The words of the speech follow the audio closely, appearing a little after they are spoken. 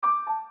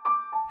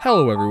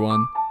Hello,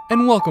 everyone,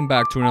 and welcome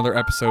back to another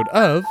episode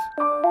of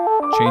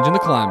Changing the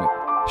Climate,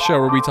 a show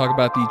where we talk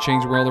about the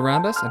changing world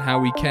around us and how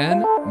we can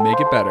make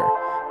it better.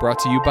 Brought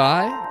to you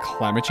by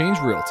Climate Change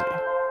Realty.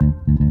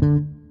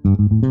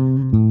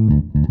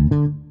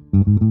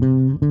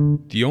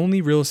 The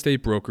only real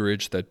estate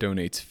brokerage that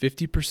donates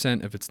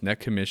 50% of its net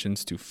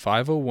commissions to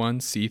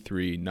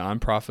 501c3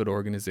 nonprofit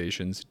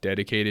organizations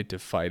dedicated to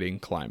fighting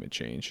climate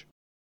change.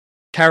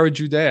 Cara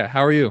Judea,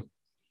 how are you?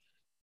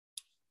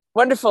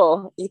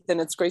 Wonderful,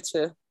 Ethan. It's great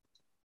to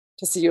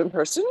see you in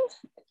person.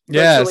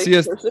 Yeah, see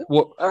us.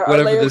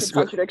 Whatever this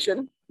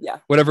contradiction. Yeah,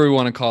 whatever we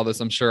want to call this.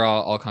 I'm sure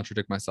I'll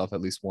contradict myself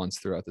at least once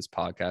throughout this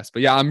podcast.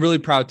 But yeah, I'm really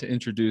proud to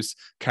introduce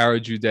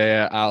Cara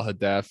Judea Al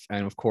Hadef,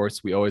 and of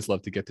course, we always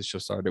love to get the show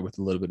started with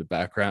a little bit of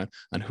background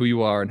on who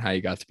you are and how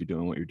you got to be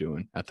doing what you're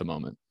doing at the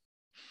moment.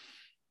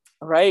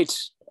 All right,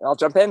 I'll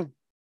jump in.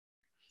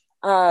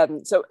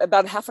 So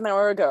about half an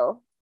hour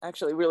ago,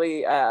 actually,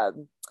 really.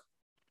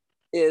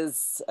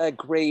 Is a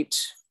great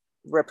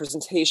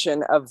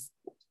representation of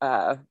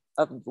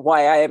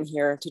why I am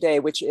here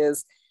today, which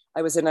is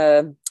I was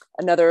in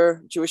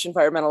another Jewish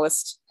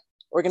environmentalist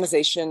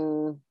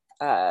organization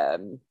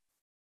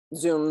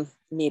Zoom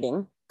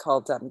meeting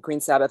called Green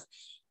Sabbath.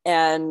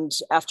 And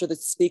after the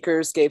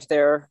speakers gave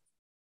their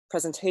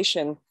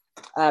presentation,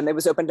 it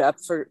was opened up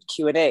for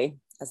Q&A,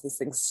 as these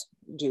things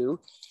do.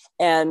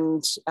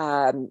 And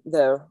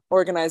the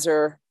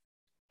organizer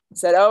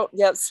said, "Oh,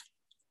 yes,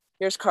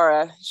 here's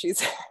Cara."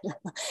 She's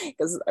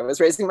because I was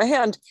raising my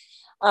hand,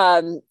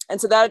 and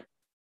so that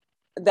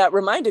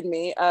reminded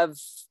me of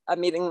a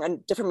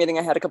different meeting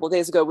I had a couple of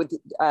days ago with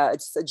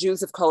it's a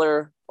Jews of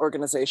Color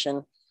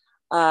organization,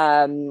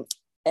 and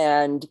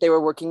they were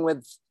working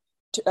with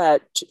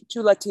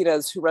two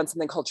Latinas who run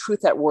something called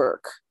Truth at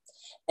Work,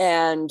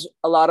 and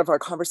a lot of our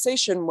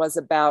conversation was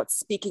about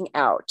speaking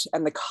out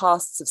and the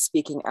costs of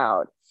speaking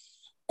out,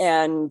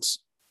 and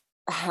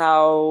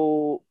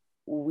how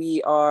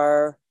we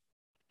are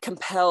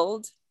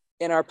compelled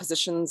in our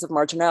positions of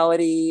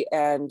marginality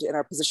and in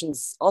our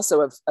positions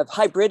also of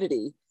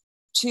hybridity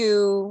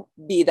to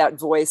be that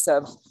voice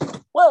of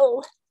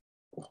whoa.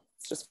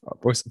 It's just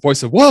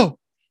voice of whoa.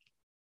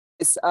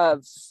 Voice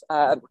of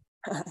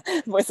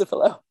voice of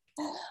hello.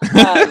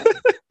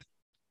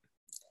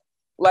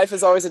 Life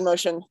is always in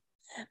motion,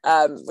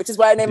 which is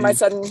why I named my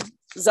son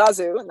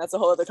Zazu, and that's a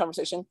whole other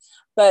conversation.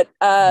 But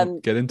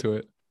get into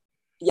it.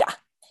 Yeah.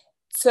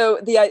 So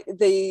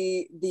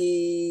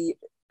the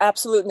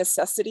absolute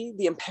necessity,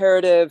 the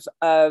imperative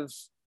of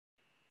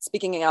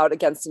speaking out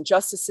against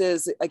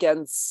injustices,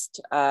 against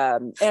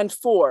and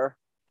for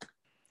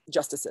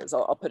justices.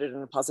 I'll put it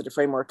in a positive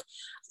framework.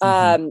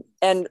 And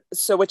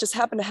so what just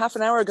happened half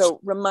an hour ago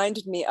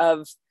reminded me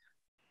of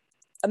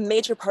a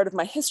major part of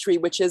my history,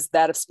 which is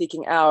that of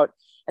speaking out,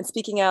 and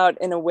speaking out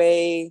in a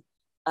way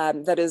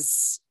that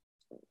is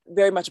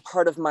very much a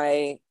part of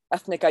my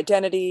ethnic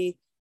identity,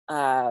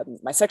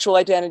 my sexual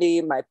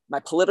identity, my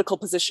political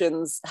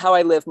positions, how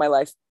I live my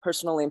life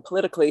personally and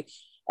politically,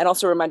 and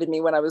also reminded me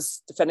when I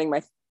was defending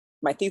my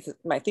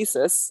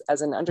thesis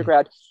as an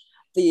undergrad,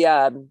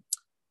 the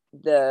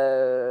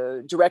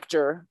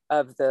director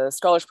of the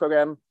scholars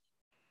program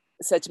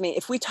said to me,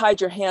 "If we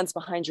tied your hands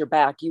behind your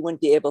back, you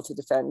wouldn't be able to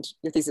defend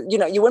your thesis.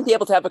 You wouldn't be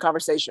able to have a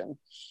conversation."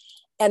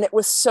 And it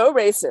was so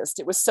racist,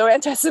 it was so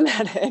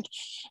anti-Semitic,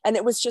 and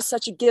it was just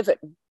such a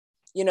given,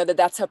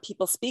 that's how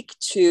people speak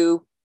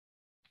to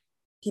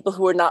people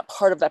who are not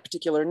part of that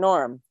particular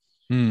norm.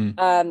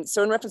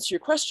 So in reference to your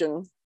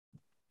question,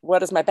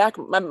 what is my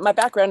background? My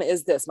background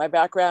is this. My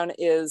background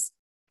is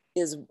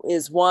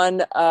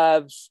one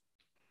of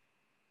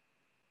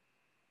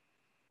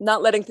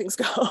not letting things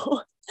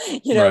go,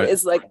 Right.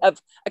 Is like of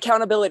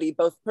accountability,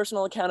 both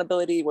personal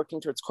accountability,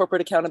 working towards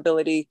corporate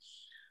accountability,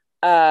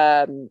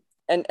 and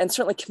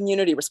certainly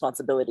community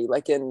responsibility,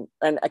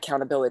 and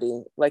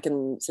accountability, like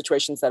in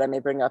situations that I may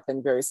bring up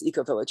in various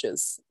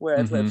eco-villages where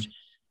I've lived.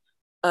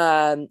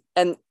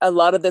 And a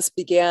lot of this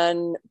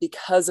began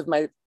because of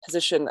my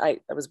position.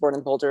 I was born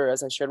in Boulder,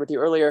 as I shared with you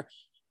earlier,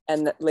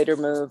 and later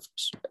moved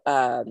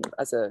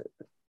as a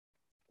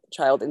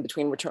child in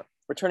between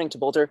returning to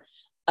Boulder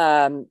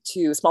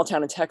to a small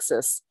town in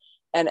Texas.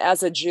 And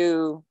as a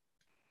Jew,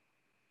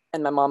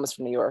 and my mom was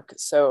from New York,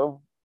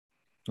 so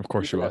of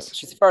course she was.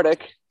 She's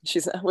Sephardic.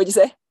 What'd you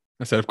say?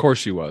 I said, of course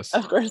she was.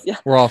 Of course, yeah.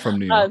 We're all from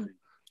New York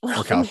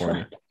or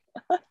California.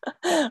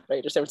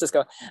 Right, or San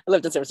Francisco. I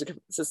lived in San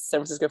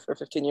Francisco for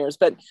 15 years,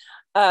 but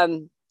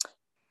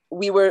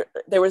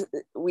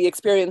we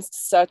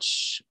experienced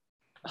such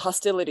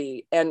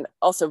hostility and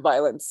also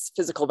violence,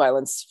 physical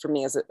violence for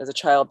me as a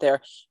child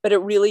there. But it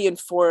really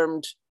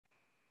informed,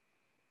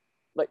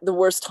 like the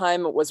worst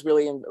time was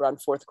really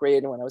around fourth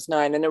grade when I was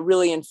 9, and it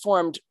really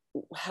informed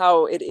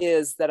how it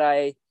is that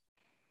I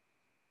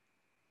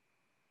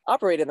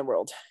operate in the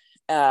world,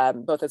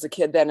 both as a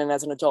kid then and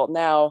as an adult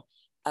now.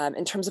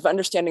 In terms of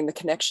understanding the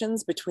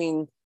connections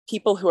between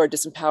people who are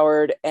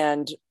disempowered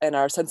and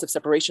our sense of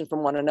separation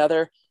from one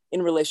another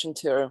in relation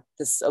to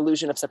this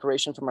illusion of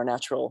separation from our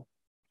natural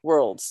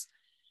worlds.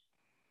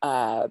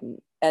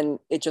 and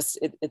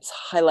it's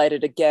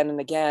highlighted again and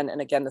again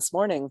and again this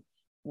morning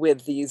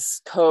with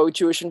these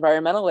co-Jewish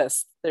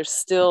environmentalists. There's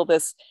still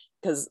this,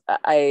 because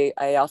I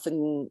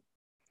often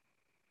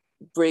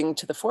bring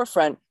to the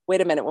forefront,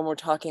 wait a minute, when we're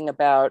talking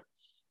about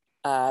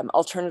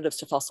alternatives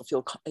to fossil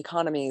fuel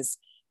economies,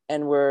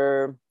 and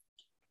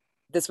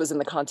this was in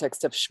the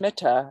context of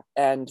Shemitah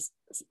and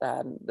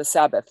the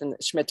Sabbath, and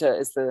Shemitah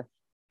is the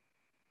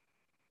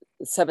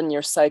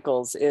 7-year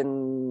cycles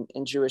in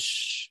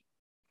Jewish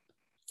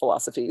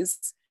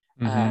philosophies,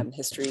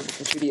 history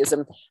and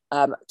Judaism,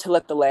 to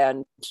let the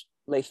land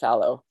lay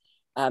fallow.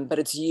 But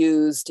it's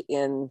used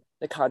in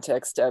the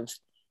context of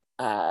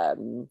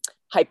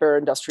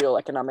hyper-industrial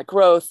economic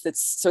growth.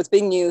 So it's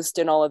being used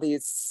in all of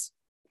these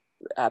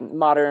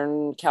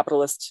modern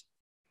capitalist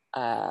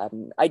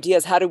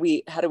ideas. How do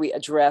we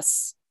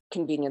address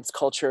convenience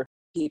culture?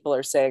 People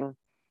are saying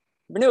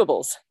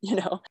renewables,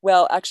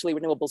 well, actually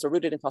renewables are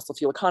rooted in fossil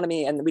fuel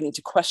economy, and we need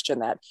to question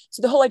that.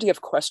 So the whole idea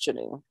of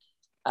questioning,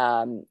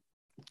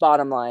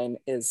 bottom line,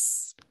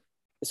 is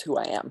who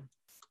I am.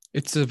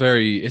 It's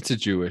a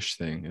Jewish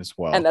thing as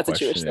well. And that's a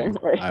Jewish thing,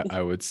 right?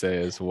 I would say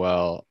as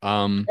well.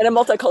 And a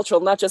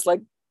multicultural, not just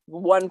like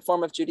one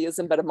form of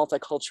Judaism, but a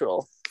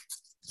multicultural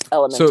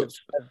element of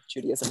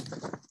Judaism.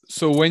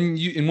 So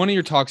in one of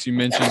your talks, you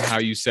mentioned how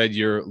you said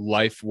your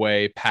life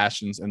way,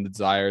 passions, and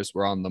desires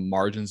were on the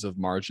margins of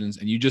margins.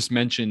 And you just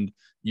mentioned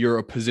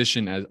your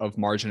position of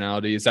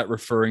marginality. Is that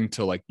referring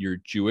to like your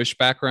Jewish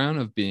background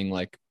of being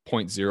like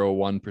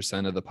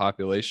 0.01% of the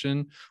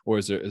population? Or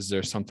is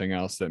there something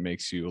else that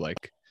makes you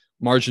like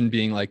margin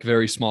being like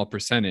very small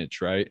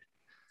percentage, right?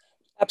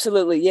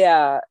 Absolutely.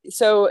 Yeah.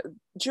 So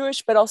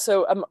Jewish, but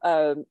also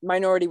a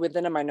minority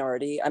within a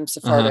minority. I'm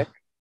Sephardic.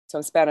 So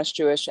I'm Spanish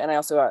Jewish, and I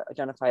also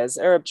identify as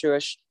Arab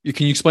Jewish.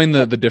 Can you explain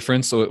the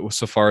difference? So it was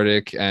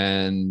Sephardic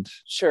and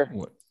sure.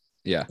 What?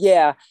 Yeah.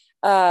 Yeah.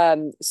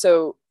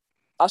 So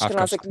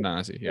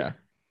Ashkenazi, yeah.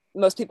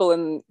 Most people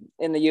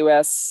in the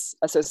US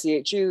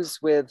associate Jews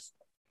with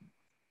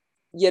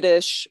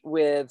Yiddish,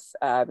 with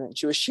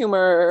Jewish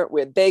humor,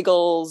 with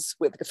bagels,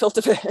 with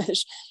gefilte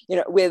fish,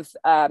 with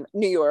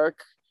New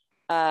York.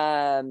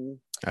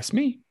 That's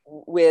me.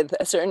 With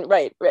a certain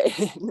right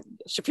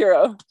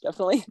Shapiro,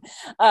 definitely,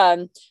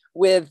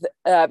 with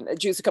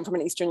Jews who come from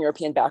an Eastern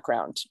European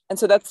background. And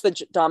so that's the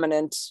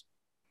dominant,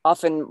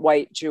 often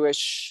white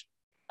Jewish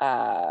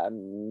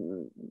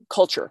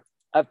culture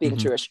of being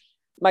Jewish.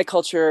 My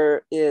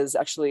culture is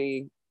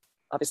actually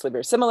obviously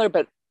very similar,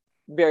 but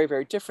very,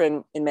 very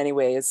different in many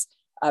ways,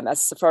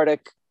 as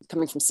Sephardic,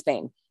 coming from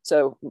Spain.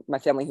 So my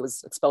family, who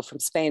was expelled from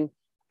Spain,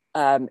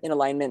 in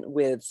alignment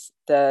with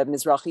the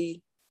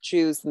Mizrahi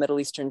Jews, the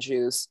Middle Eastern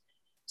Jews.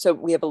 So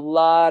we have a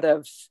lot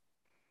of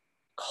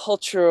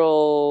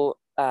cultural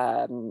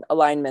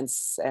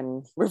alignments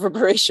and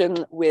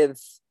reverberation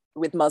with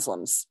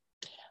Muslims.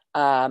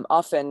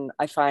 Often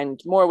I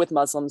find more with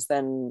Muslims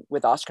than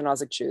with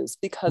Ashkenazic Jews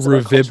because of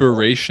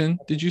reverberation.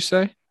 Did you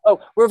say? Oh,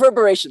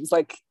 reverberations,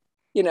 like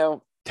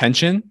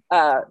tension.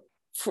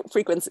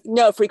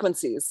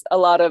 Frequencies. A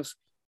lot of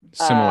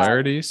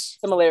similarities.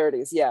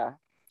 Yeah.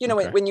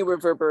 Okay. When you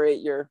reverberate,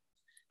 you're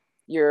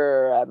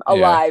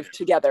alive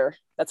together.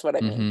 That's what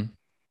I mean.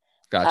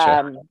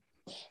 Gotcha.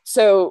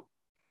 So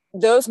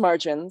those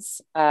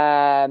margins,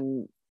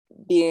 being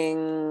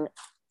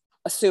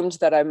assumed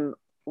that I'm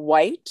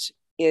white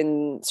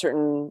in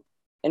certain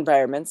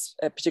environments,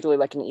 particularly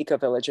like in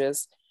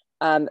eco-villages,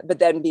 but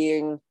then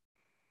being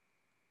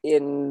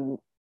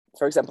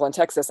for example, in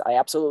Texas, I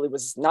absolutely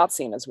was not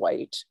seen as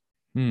white.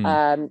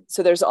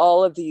 So there's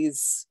all of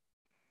these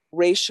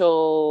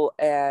racial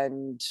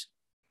and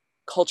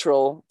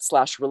cultural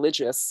 /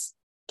 religious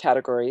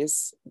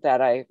categories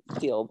that I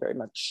feel very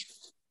much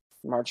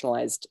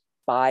marginalized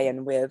by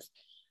and with.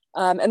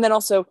 And then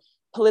also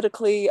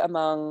politically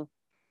among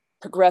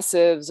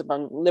progressives,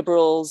 among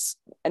liberals,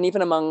 and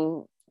even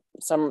among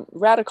some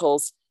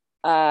radicals,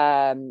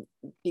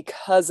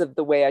 because of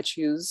the way I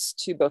choose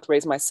to both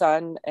raise my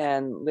son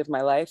and live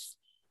my life.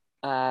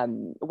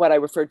 What I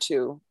refer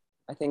to,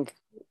 I think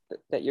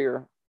that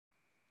you're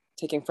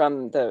taking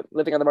from the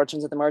living on the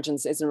margins of the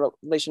margins, is in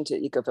relation to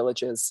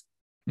eco-villages,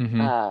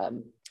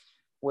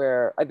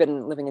 where I've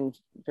been living in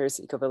various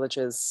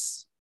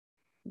eco-villages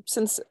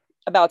since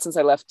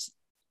I left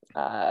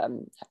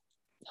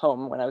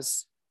home when I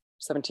was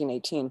 17,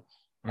 18,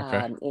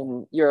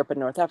 in Europe and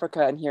North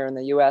Africa, and here in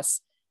the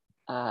US,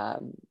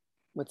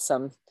 with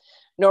some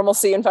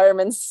normalcy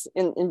environments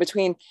in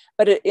between.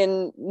 But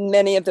in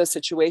many of those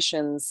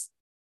situations,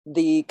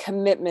 the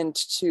commitment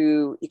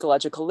to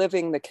ecological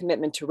living, the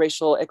commitment to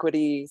racial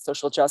equity,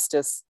 social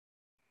justice,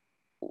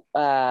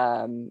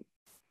 was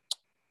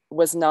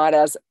not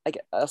as,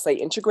 I'll say,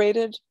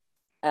 integrated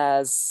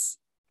as.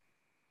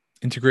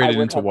 Integrated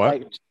into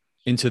what? Liked.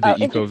 Into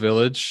the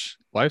eco-village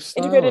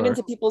lifestyle? Integrated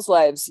into people's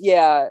lives,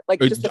 yeah.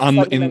 Like just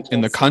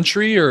in the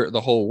country or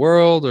the whole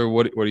world, or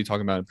what are you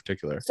talking about in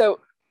particular? So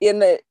in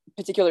the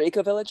particular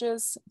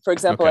eco-villages, for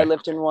example, I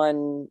lived in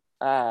one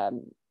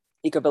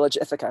eco-village,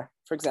 Ithaca,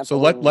 for So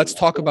example. let's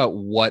talk about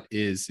what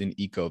is an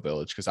eco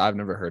village, because I've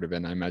never heard of it,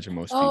 and I imagine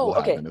most people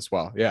Okay. haven't as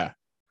well. Yeah.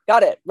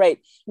 Got it. Right.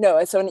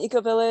 No, so an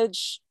eco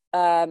village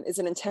is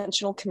an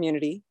intentional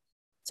community.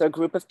 So a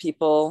group of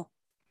people,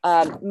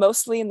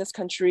 mostly in this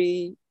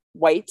country,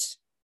 white,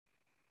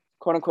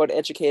 quote unquote,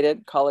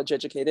 educated, college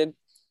educated,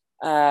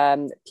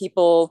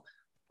 people.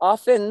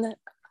 Often,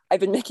 I've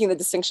been making the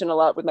distinction a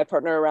lot with my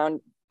partner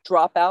around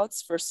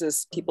dropouts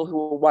versus people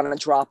who want to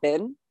drop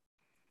in,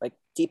 like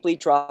deeply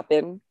drop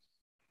in.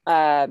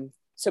 But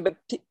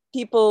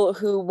people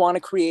who want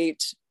to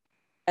create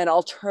an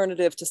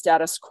alternative to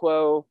status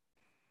quo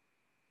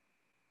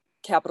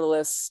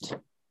capitalist,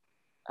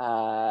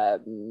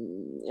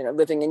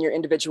 living in your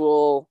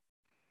individual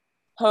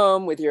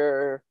home with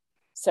your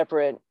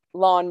separate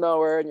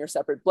lawnmower and your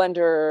separate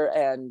blender,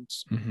 and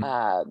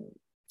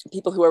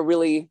people who are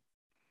really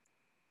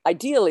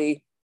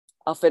ideally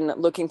often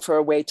looking for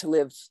a way to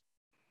live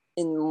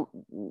in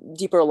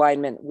deeper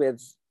alignment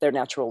with their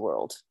natural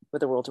world, with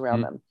the world around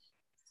them.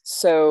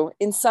 So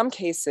in some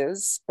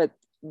cases, but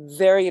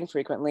very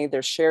infrequently,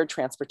 there's shared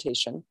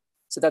transportation.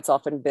 So that's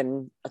often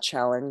been a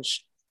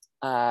challenge.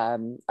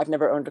 I've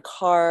never owned a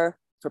car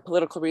for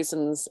political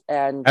reasons,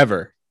 and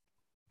I've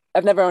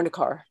never owned a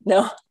car.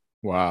 No.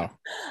 Wow.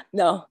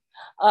 No.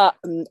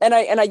 And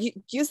I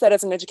use that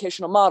as an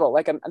educational model.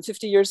 Like I'm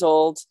 50 years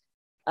old.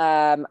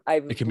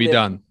 It can be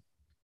done.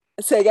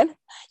 Say again?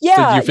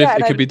 Yeah.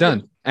 It could be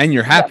done, and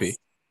you're happy. Yes.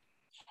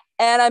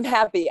 And I'm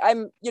happy.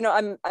 I'm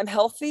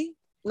healthy.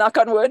 Knock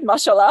on wood,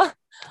 mashallah.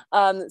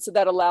 So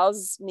that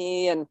allows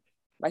me and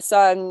my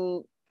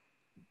son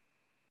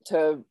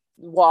to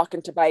walk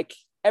and to bike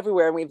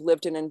everywhere. And we've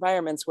lived in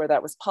environments where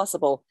that was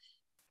possible.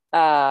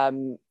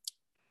 And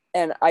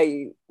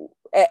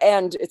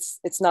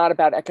it's not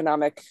about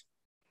economic,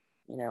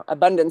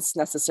 abundance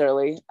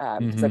necessarily,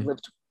 because I've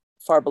lived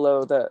far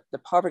below the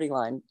poverty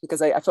line,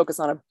 because I focus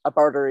on a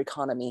barter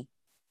economy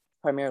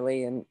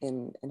primarily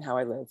in how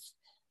I live.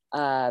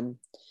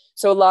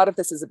 So a lot of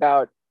this is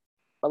about,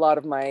 a lot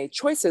of my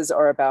choices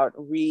are about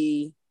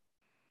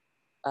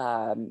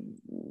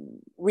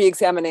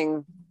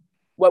re-examining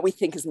what we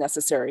think is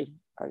necessary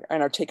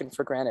and are taken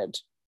for granted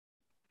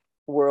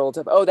world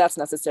of, oh, that's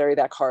necessary,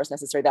 that car is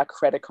necessary, that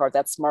credit card,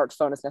 that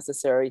smartphone is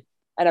necessary.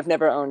 And I've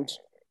never owned,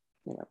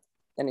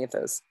 any of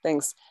those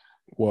things.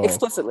 Whoa.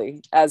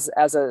 Explicitly as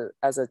a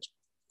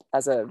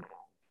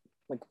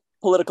like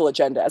political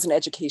agenda, as an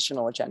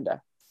educational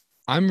agenda.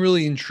 I'm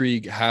really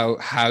intrigued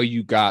how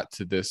you got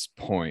to this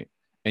point.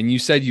 And you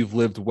said you've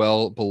lived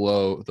well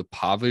below the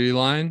poverty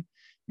line,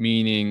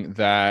 meaning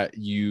that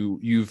you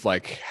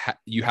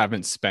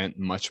haven't spent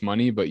much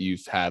money, but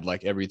you've had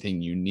like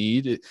everything you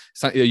need.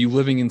 Are you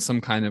living in some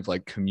kind of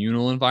like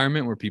communal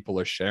environment where people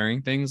are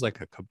sharing things,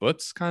 like a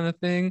kibbutz kind of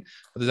thing?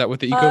 Is that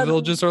what the eco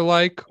villages are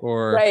like?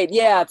 Or right?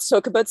 Yeah.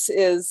 So kibbutz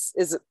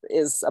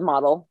is a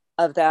model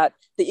of that.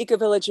 The eco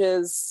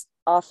villages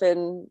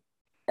often.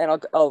 And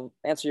I'll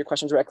answer your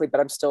question directly, but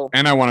I'm still.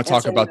 And I want to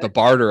talk about the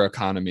barter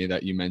economy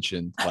that you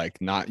mentioned,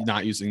 like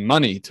not using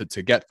money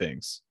to get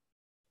things.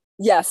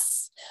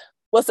 Yes.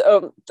 Well,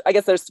 so I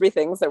guess there's three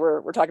things that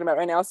we're talking about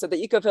right now. So the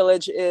eco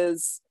village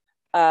is,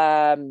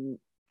 again,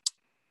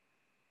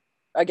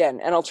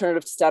 an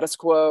alternative to status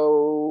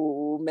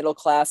quo, middle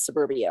class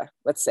suburbia,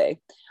 let's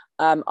say.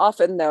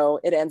 Often, though,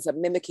 it ends up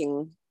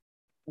mimicking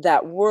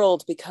that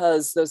world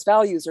because those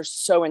values are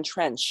so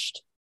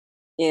entrenched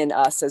in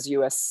us as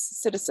US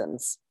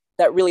citizens.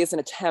 That really is an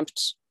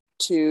attempt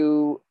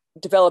to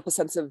develop a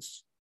sense of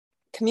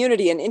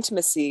community and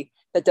intimacy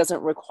that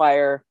doesn't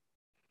require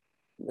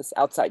this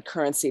outside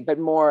currency, but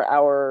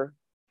more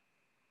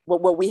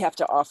what we have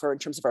to offer in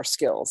terms of our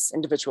skills,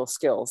 individual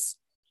skills.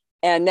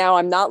 And now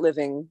I'm not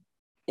living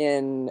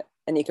in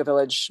an eco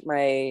village.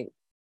 My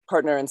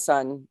partner and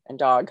son and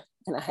dog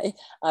and I,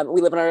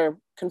 we live in our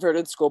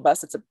converted school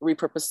bus. It's a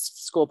repurposed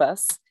school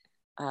bus.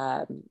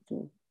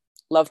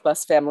 Love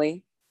bus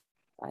family.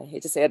 I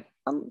hate to say it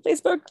on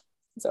Facebook.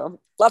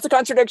 So lots of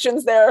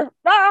contradictions there.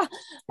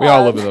 We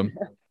all live with them.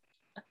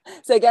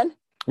 Say again.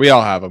 We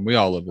all have them. We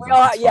all live with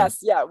them. Yes,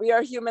 yeah, we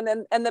are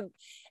human, and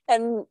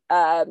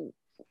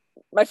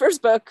my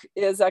first book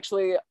is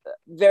actually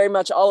very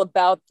much all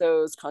about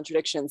those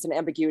contradictions and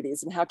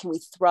ambiguities, and how can we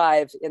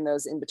thrive in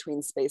those in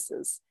between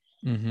spaces.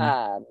 And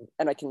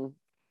I can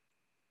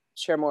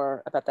share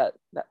more about that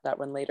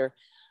one later.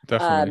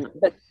 Definitely.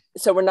 But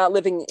so we're not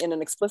living in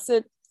an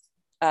explicit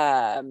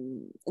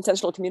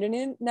intentional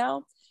community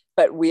now,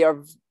 but we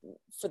are,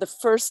 for the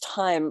first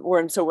time, we're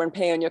in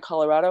Paonia,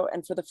 Colorado,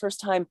 and for the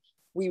first time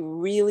we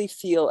really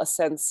feel a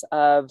sense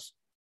of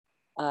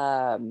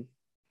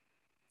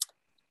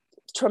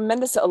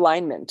tremendous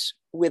alignment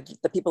with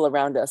the people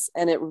around us,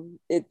 and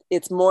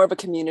it's more of a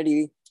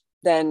community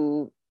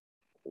than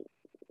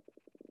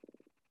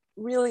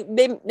really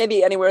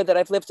maybe anywhere that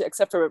I've lived,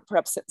 except for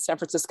perhaps San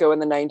Francisco in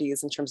the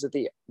 90s in terms of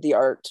the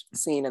art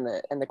scene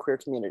and the queer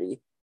community.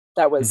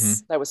 That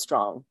was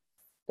strong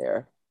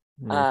there.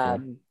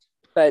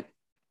 But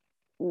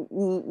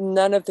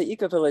none of the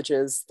eco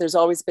villages, there's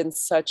always been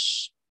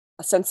such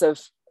a sense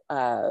of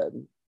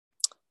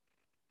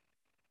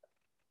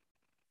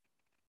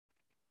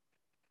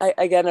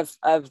again, of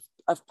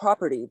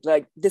property.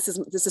 Like this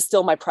is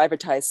still my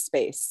privatized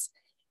space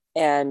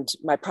and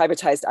my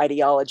privatized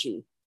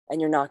ideology,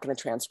 and you're not going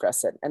to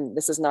transgress it. And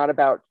this is not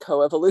about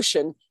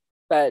coevolution,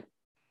 but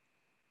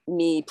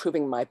me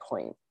proving my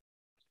point.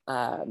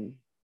 I'm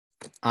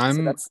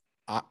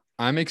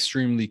I'm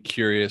extremely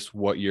curious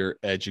what your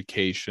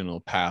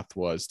educational path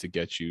was to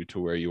get you to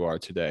where you are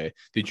today.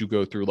 Did you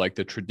go through like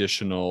the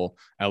traditional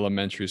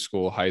elementary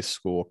school, high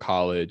school,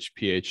 college,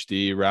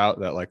 PhD route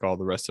that like all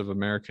the rest of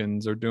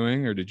Americans are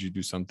doing? Or did you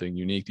do something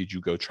unique? Did you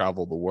go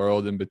travel the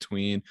world in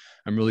between?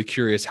 I'm really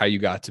curious how you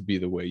got to be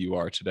the way you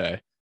are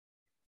today.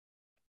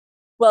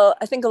 Well,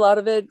 I think a lot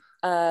of it,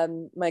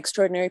 my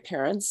extraordinary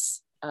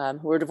parents, who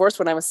were divorced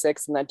when I was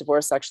 6, and that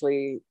divorce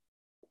actually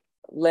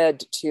led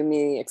to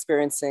me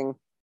experiencing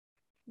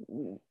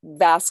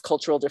vast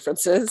cultural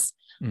differences.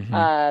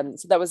 So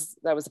that was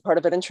a part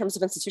of it. In terms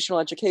of institutional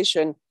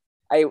education,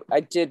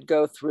 I did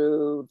go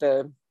through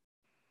the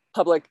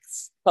public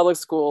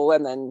school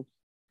and then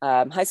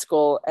high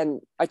school,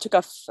 and I took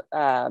off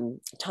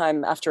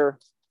time after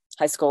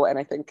high school, and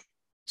I think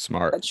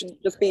smart, that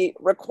should just be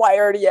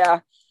required. Yeah.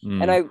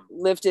 And I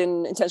lived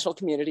in intentional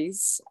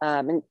communities,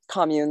 in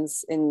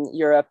communes in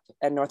Europe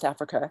and North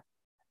Africa.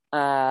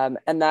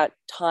 And that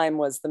time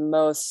was the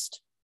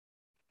most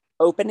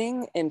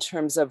opening in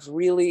terms of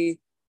really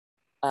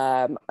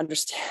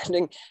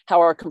understanding how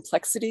our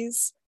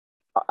complexities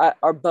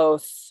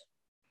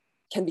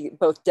can be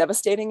both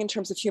devastating in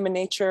terms of human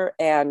nature,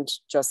 and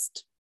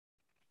just,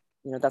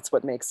 that's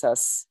what makes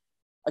us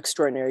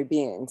extraordinary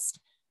beings.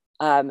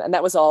 And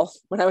that was all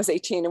when I was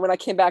 18. And when I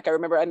came back, I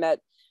remember I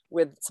met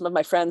with some of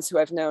my friends who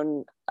I've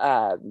known,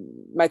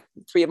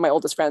 three of my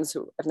oldest friends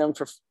who I've known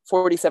for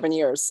 47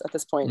 years at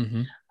this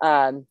point,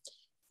 and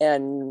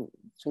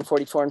between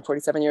 44 and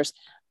 47 years.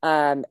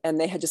 And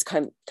they had just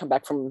come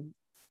back from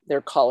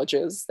their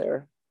colleges,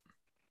 their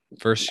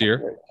first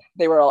year.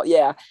 They were all,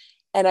 yeah.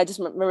 And I just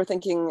remember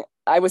thinking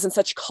I was in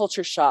such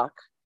culture shock,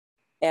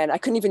 and I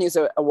couldn't even use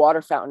a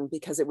water fountain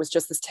because it was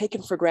just this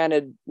taken for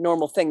granted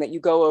normal thing that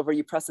you go over,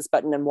 you press this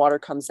button and water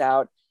comes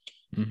out.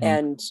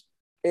 And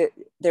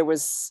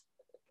the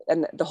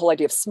whole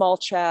idea of small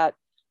chat,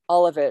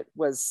 all of it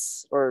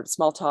was, or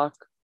small talk,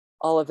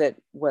 all of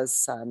it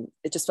was,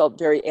 it just felt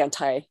very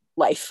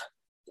anti-life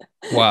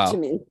to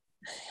me.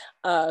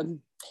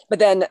 But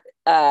then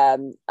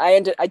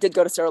I did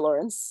go to Sarah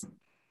Lawrence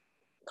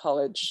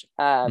College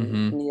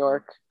in New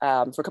York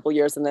for a couple of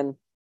years, and then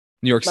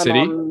New York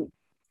City.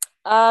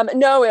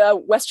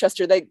 No,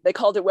 Westchester. They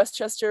called it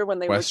Westchester when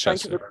they were trying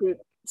to recruit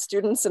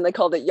students, and they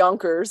called it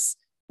Yonkers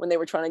when they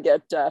were trying to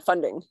get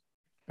funding.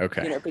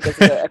 Okay. Because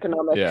of the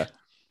economic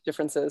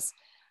differences.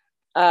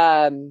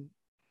 And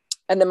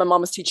then my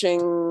mom was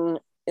teaching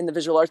in the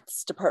visual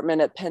arts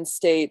department at Penn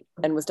State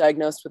and was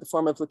diagnosed with a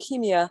form of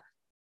leukemia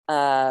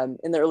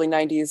in the early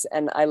 90s.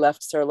 And I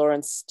left Sarah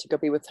Lawrence to go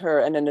be with her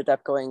and ended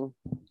up going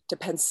to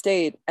Penn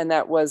State. And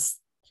that was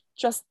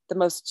just the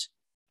most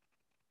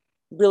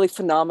really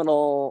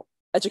phenomenal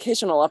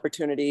educational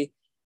opportunity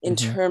in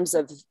terms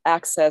of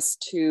access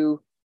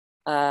to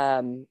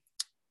a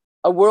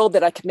world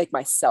that I could make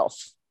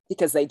myself,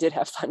 because they did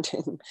have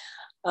funding.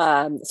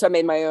 So I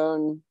made my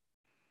own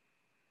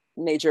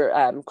major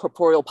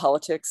corporeal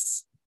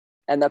politics.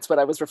 And that's what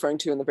I was referring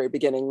to in the very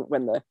beginning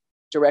when the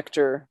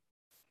director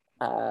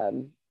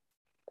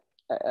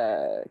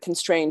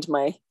constrained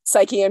my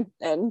psyche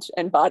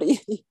and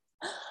body.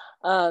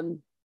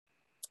 And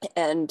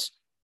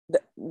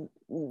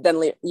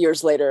then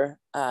years later,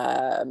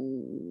 I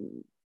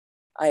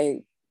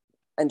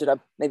ended up,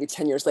 maybe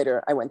 10 years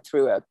later, I went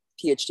through a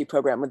PhD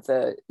program with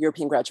the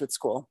European Graduate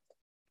School.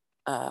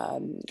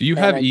 Do you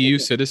have EU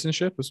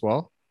citizenship as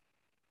well?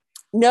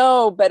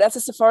 No, but as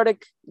a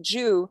Sephardic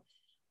Jew,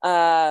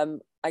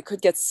 I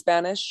could get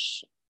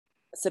Spanish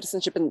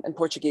citizenship and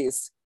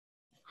Portuguese.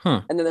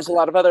 And then there's a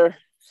lot of other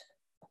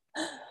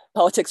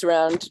politics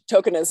around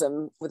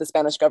tokenism with the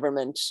Spanish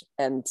government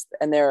and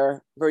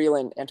their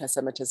virulent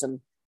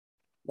anti-Semitism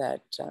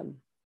that,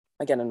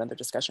 again, another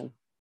discussion.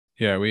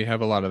 Yeah, we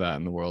have a lot of that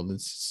in the world.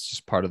 It's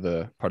just part of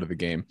the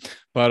game.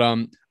 But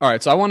all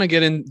right, so I want to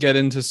get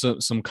into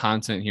some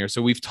content here.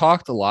 So we've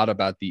talked a lot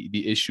about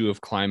the issue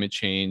of climate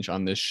change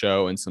on this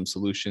show and some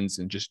solutions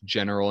and just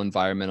general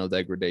environmental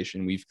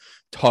degradation. We've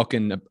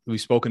spoken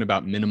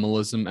about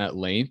minimalism at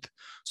length.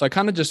 So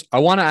I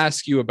want to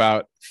ask you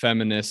about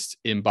feminist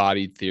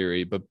embodied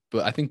theory, but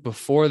I think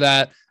before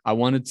that, I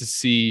wanted to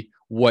see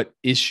what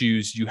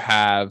issues you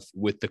have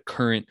with the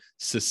current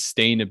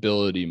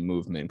sustainability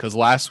movement. Because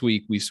last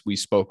week we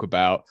spoke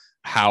about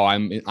how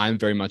I'm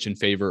very much in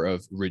favor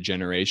of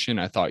regeneration.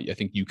 I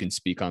think you can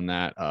speak on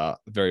that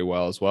very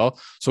well as well.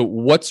 So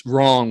what's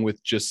wrong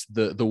with just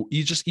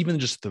even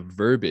the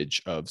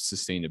verbiage of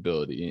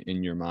sustainability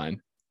in your mind?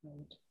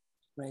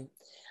 Right.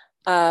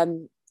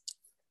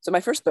 So my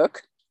first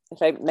book,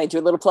 if I may do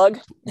a little plug.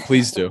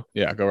 Please do.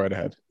 Yeah, go right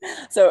ahead.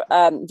 So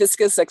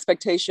Viscous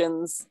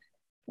Expectations,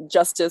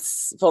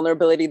 Justice,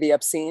 Vulnerability, the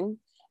Obscene,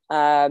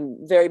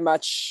 very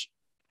much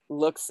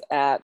looks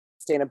at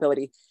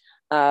sustainability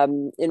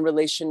in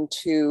relation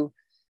to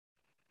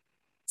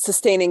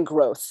sustaining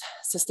growth,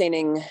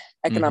 sustaining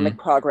economic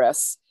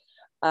progress.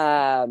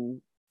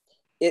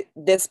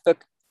 This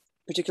book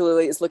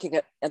particularly is looking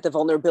at the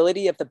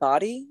vulnerability of the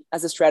body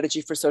as a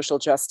strategy for social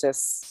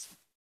justice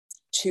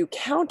to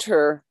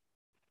counter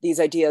these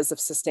ideas of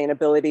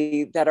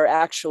sustainability that are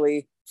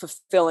actually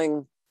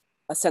fulfilling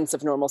a sense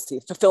of normalcy,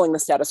 fulfilling the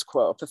status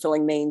quo,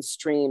 fulfilling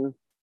mainstream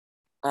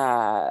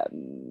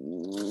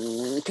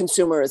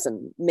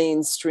consumerism,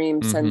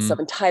 mainstream sense of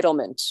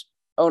entitlement,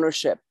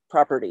 ownership,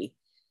 property.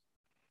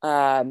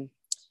 What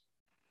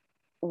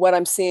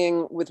I'm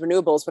seeing with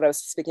renewables, what I was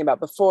speaking about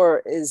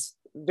before, is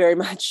very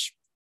much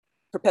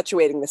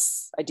perpetuating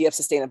this idea of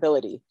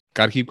sustainability.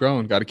 Got to keep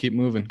growing, got to keep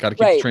moving, got to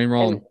keep the train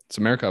rolling. It's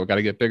America, we got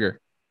to get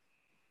bigger.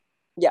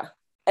 Yeah.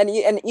 And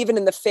even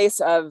in the face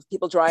of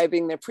people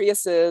driving their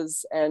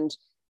Priuses and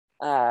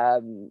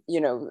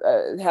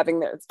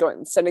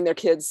sending their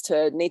kids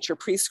to nature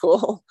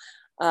preschool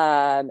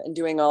and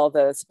doing all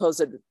the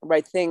supposed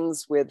right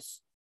things with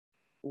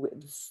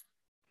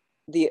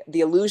the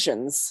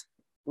illusions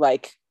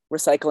like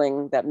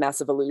recycling, that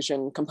massive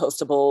illusion,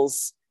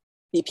 compostables,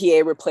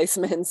 BPA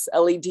replacements,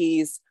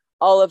 LEDs,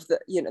 all of the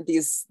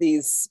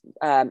these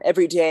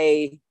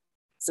everyday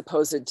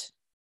supposed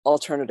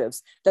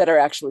alternatives that are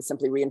actually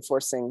simply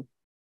reinforcing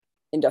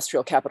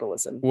industrial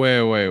capitalism.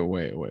 Wait.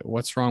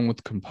 What's wrong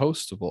with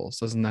compostables?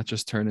 Doesn't that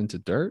just turn into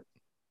dirt?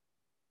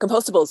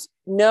 Compostables?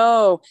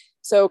 No.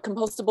 So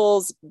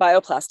compostables,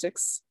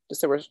 bioplastics, just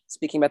so we're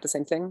speaking about the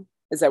same thing.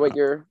 Is that what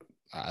you're...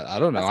 I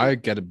don't know. I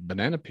get a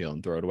banana peel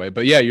and throw it away.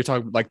 But yeah, you're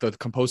talking like the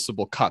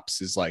compostable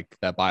cups is like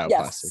that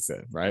bioplastic,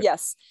 yes. Right?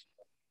 Yes.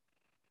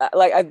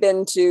 Like I've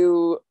been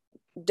to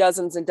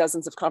dozens and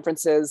dozens of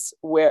conferences,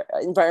 where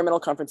environmental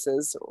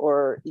conferences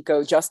or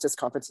eco justice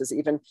conferences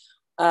even,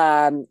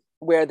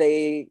 where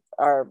they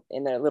are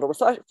in their little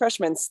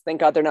refreshments.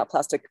 Thank God they're not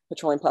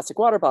petroleum plastic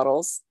water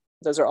bottles.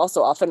 Those are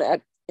also often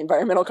at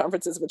environmental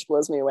conferences, which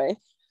blows me away,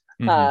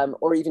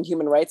 or even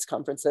human rights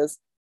conferences.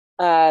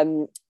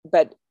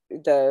 But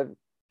the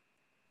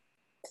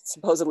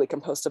supposedly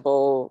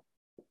compostable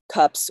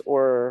cups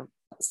or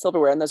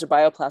silverware, and those are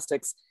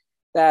bioplastics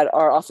that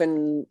are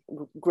often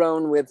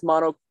grown with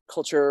monocrop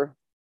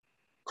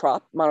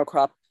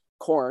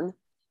corn,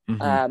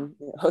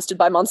 hosted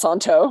by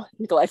Monsanto,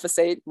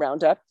 glyphosate,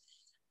 Roundup,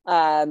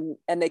 and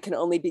they can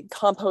only be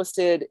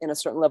composted in a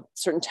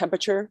certain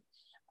temperature,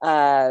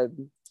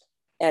 and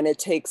it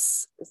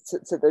takes.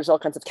 So there's all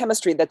kinds of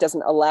chemistry that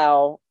doesn't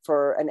allow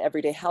for an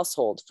everyday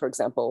household, for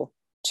example,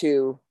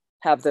 to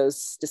have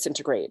those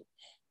disintegrate,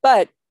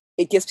 but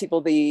it gives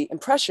people the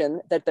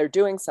impression that they're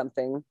doing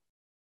something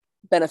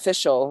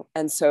beneficial,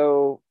 and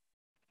so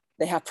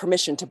they have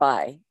permission to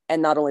buy.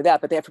 And not only that,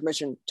 but they have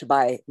permission to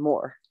buy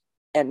more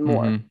and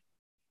more,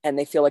 and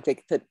they feel like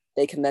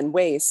they can then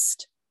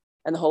waste.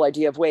 And the whole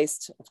idea of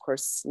waste, of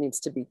course, needs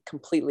to be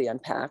completely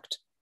unpacked.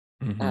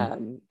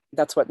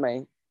 That's what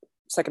my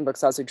second book,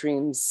 Zazu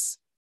Dreams,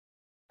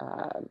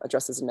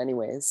 addresses in many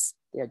ways,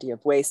 the idea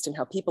of waste and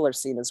how people are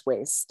seen as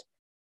waste,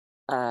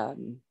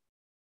 and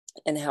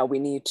how we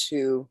need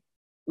to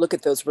look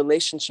at those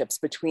relationships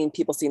between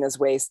people seen as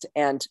waste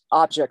and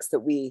objects that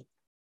we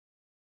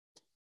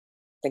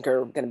think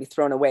are going to be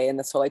thrown away. And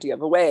this whole idea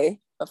of away,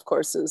 of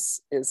course,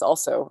 is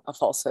also a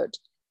falsehood.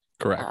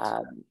 Correct.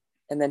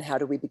 And then how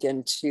do we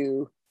begin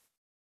to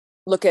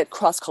look at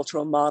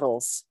cross-cultural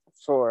models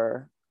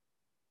for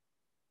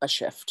a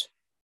shift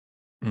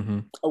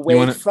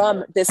away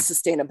from this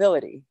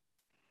sustainability,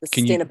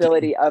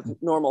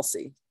 of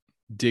normalcy?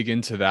 Dig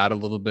into that a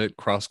little bit.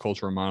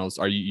 Cross-cultural models.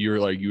 Are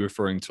you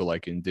referring to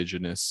like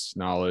indigenous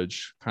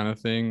knowledge kind of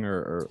thing,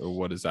 or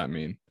what does that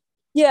mean?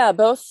 Yeah,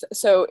 both.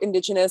 So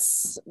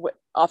indigenous,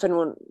 often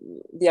when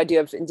the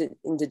idea of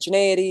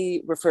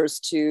indigeneity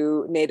refers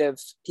to native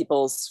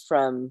peoples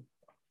from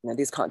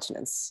these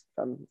continents,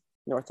 from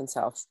North and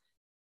South,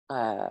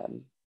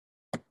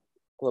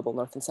 global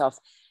North and South,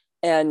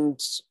 and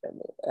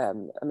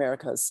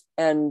Americas.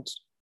 And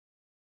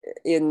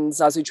in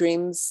Zazu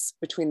Dreams,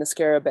 Between the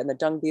Scarab and the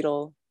Dung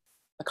Beetle,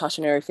 a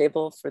cautionary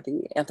fable for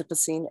the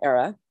Anthropocene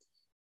era,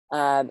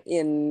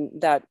 in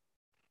that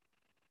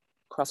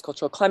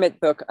cross-cultural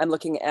climate book, I'm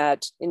looking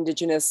at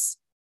indigenous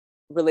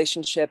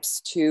relationships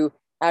to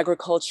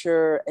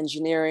agriculture,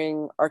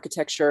 engineering,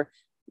 architecture,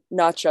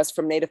 not just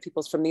from native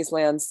peoples from these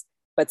lands,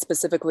 but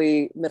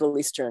specifically Middle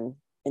Eastern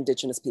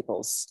indigenous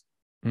peoples.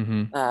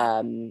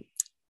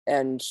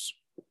 And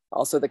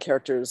also the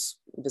characters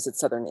visit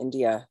Southern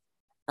India.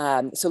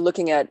 So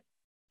looking at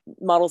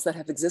models that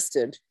have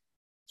existed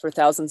for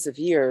thousands of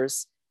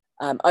years,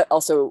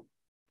 also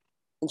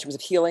in terms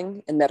of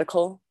healing and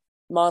medical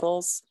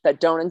models that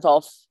don't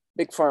involve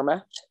big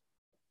pharma.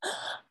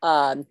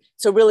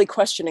 So really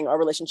questioning our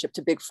relationship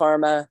to big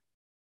pharma,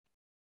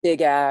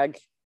 big ag,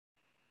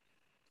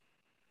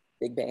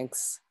 big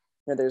banks.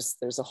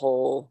 There's a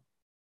whole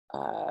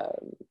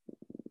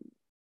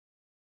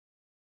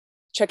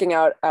checking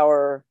out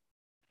our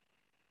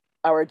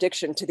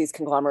addiction to these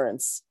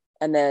conglomerates,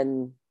 and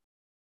then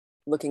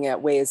looking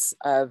at ways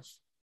of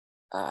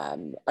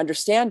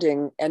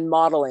understanding and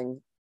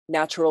modeling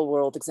natural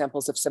world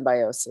examples of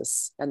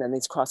symbiosis, and then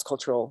these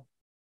cross-cultural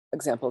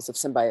examples of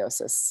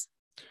symbiosis.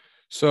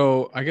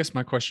 So I guess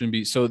my question would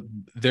be, so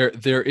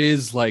there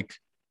is like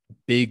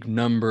big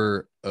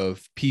number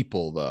of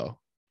people though.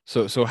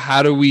 So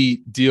how do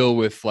we deal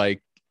with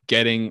like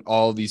getting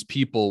all these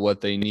people what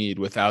they need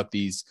without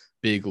these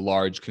big,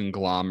 large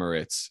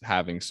conglomerates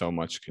having so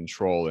much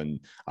control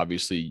and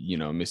obviously, you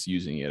know,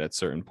 misusing it at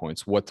certain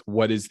points?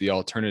 What is the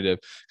alternative?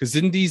 Because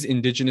didn't these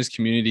indigenous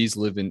communities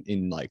live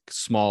in like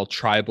small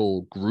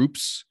tribal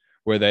groups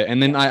where they,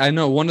 and then I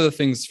know one of the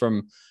things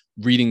from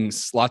reading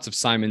lots of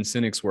Simon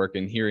Sinek's work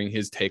and hearing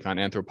his take on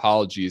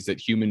anthropology is that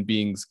human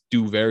beings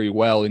do very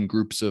well in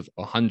groups of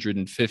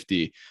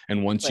 150.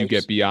 And once you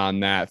get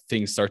beyond that,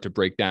 things start to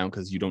break down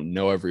because you don't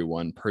know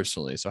everyone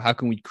personally. So how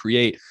can we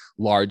create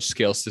large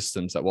scale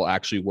systems that will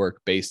actually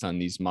work based on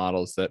these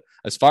models that,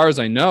 as far as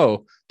I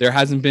know, there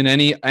hasn't been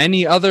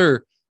any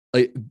other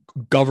like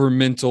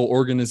governmental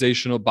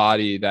organizational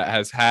body that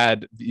has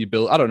had the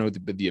ability, I don't know,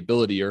 the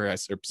ability, or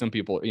some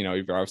people, you know,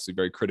 you're obviously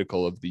very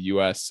critical of the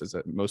US, as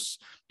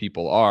most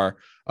people are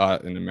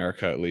in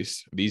America, at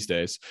least these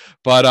days.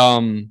 But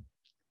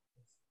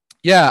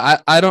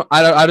yeah,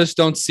 I just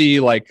don't see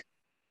like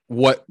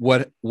what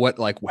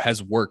like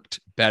has worked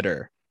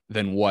better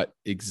than what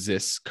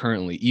exists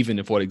currently, even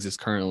if what exists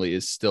currently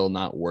is still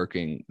not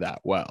working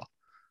that well.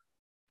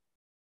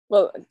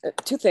 Well,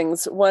 two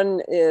things.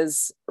 One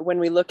is when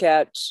we look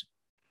at,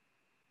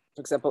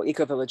 for example,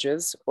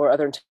 eco-villages or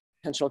other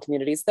intentional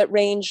communities that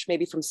range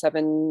maybe from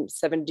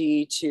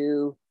 70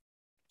 to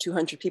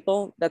 200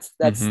 people. That's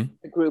the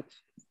group,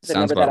 the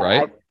number that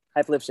right.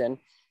 I've lived in.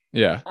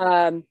 Yeah.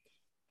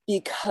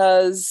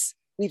 Because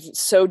we've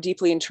so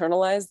deeply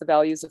internalized the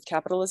values of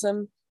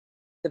capitalism,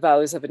 the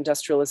values of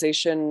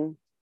industrialization,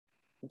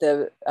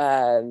 the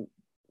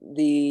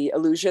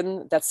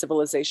illusion that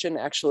civilization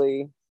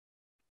actually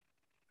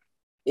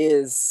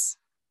is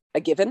a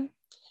given,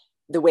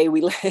 the way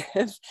we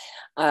live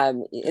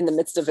in the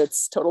midst of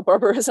its total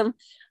barbarism.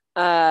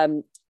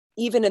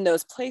 Even in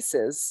those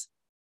places,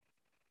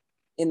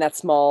 in that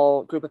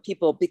small group of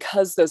people,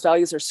 because those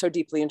values are so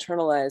deeply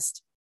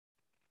internalized,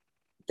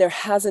 there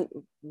hasn't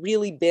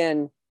really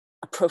been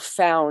a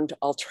profound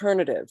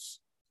alternative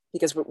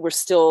because we're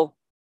still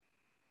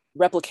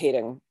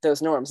replicating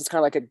those norms. It's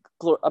kind of like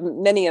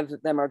many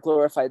of them are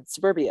glorified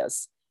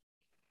suburbias.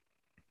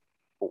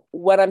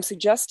 What I'm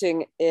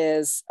suggesting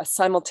is a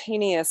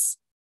simultaneous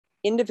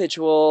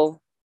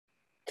individual,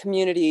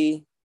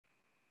 community,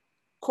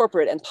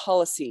 corporate, and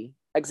policy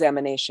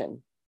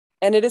examination.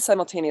 And it is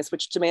simultaneous,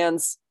 which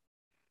demands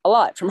a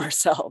lot from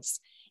ourselves.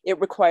 It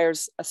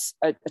requires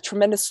a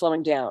tremendous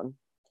slowing down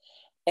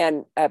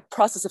and a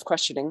process of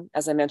questioning,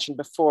 as I mentioned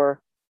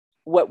before,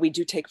 what we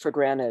do take for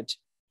granted,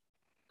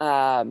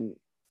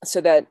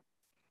 so that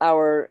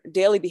our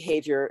daily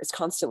behavior is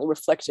constantly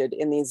reflected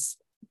in these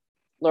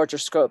larger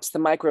scopes. The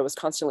micro is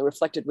constantly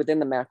reflected within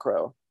the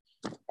macro.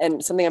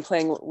 And something I'm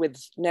playing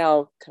with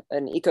now,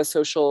 an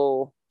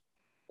eco-social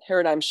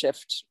paradigm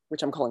shift,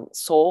 which I'm calling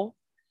SOUL,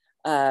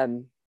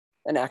 an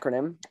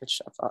acronym,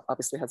 which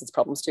obviously has its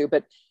problems too,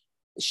 but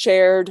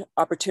shared,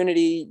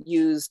 opportunity,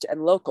 used,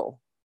 and local.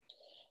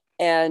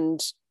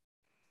 And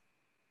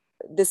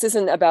this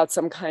isn't about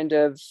some kind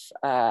of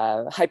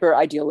hyper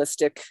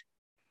idealistic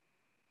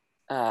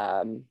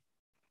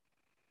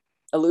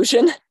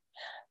illusion,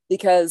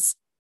 because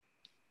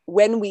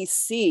when we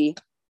see,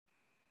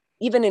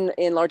 even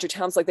in larger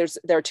towns, like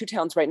there are 2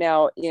 towns right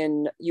now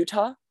in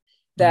Utah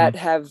that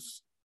have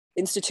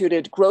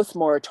instituted growth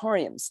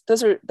moratoriums.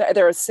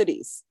 There are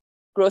cities,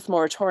 growth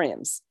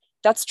moratoriums.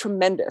 That's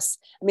tremendous.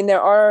 I mean,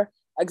 there are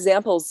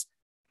examples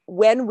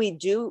when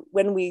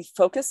we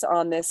focus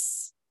on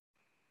this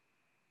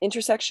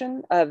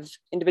intersection of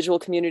individual,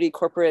 community,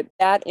 corporate,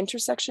 that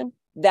intersection,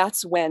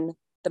 that's when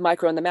the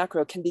micro and the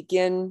macro can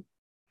begin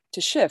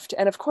to shift.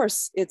 And of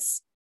course,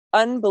 it's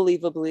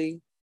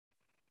unbelievably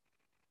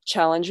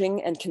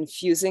challenging and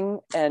confusing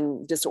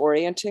and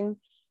disorienting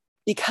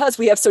because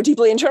we have so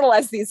deeply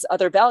internalized these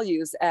other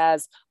values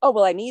as, oh,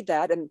 well, I need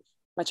that, and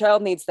my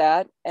child needs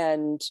that,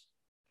 and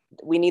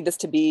we need this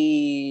to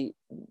be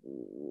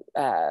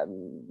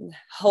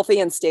healthy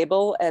and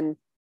stable. And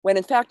when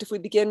in fact, if we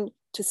begin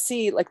to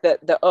see like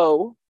the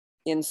O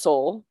in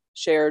SOUL,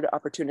 shared,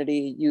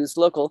 opportunity, used,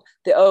 local,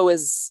 the O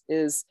is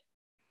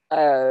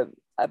a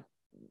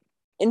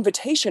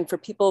invitation for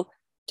people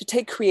to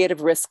take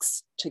creative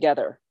risks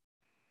together.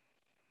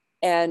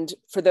 And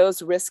for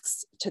those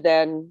risks to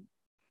then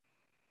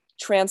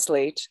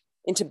translate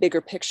into bigger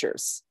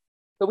pictures.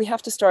 But we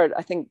have to start,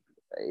 I think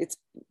it's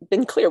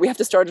been clear, we have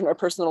to start in our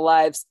personal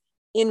lives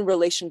in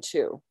relation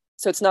to.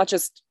 So it's not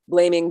just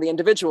blaming the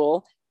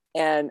individual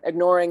and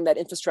ignoring that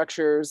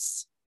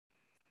infrastructures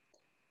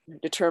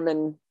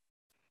determine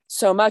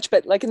so much,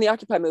 but like in the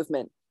Occupy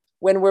movement,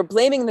 when we're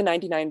blaming the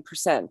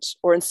 99%,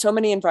 or in so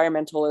many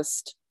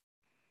environmentalist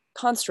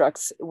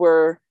constructs,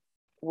 we're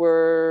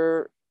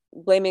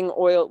blaming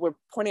oil, we're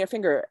pointing our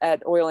finger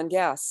at oil and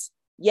gas,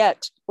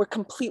 yet we're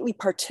completely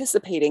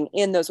participating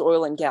in those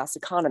oil and gas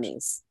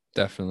economies.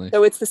 Definitely.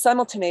 So it's the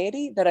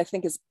simultaneity that I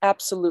think is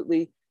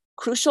absolutely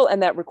crucial,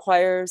 and that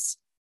requires,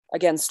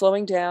 again,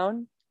 slowing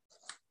down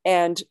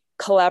and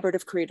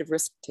collaborative creative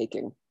risk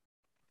taking.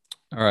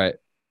 All right.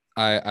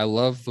 I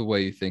love the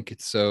way you think.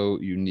 It's so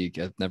unique.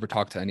 I've never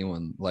talked to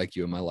anyone like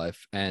you in my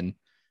life. And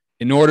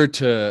in order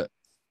to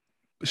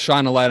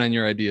shine a light on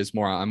your ideas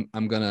more,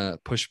 I'm gonna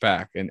push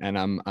back, and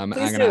I'm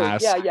Please gonna do.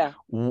 ask, Yeah.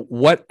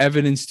 what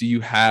evidence do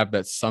you have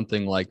that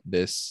something like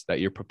this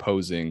that you're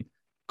proposing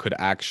could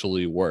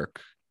actually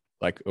work?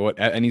 Like, what,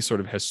 any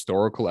sort of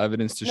historical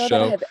evidence to Know that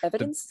I show have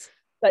evidence,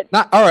 but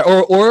not all right,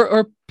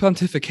 or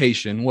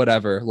pontification,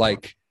 whatever,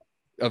 like,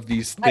 of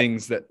these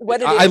things that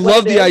I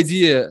love the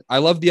idea. I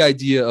love the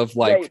idea of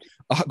like right.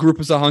 a group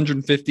is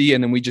 150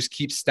 and then we just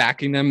keep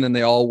stacking them and then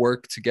they all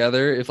work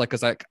together. If like,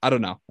 cause I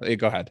don't know. Hey,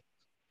 go ahead.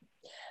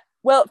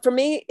 Well, for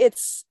me,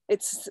 it's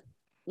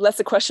less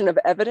a question of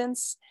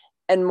evidence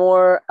and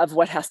more of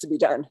what has to be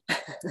done.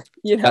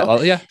 You know,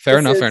 Well, yeah, fair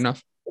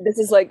enough. This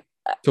is like,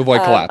 To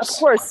avoid collapse. Of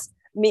course,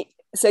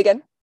 say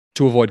again.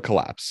 To avoid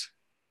collapse.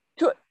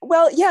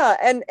 Well, yeah,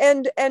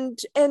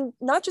 and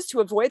not just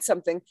to avoid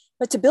something,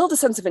 but to build a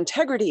sense of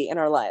integrity in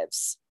our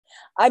lives.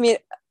 I mean,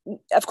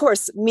 of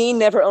course, me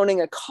never owning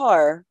a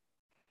car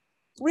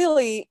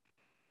really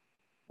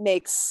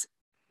makes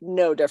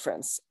no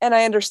difference, and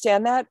I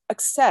understand that.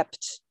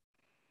 Except,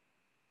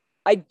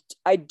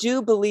 I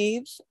do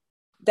believe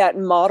that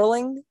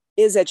modeling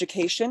is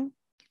education,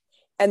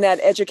 and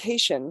that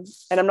education,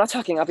 and I'm not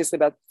talking obviously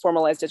about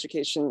formalized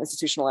education,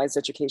 institutionalized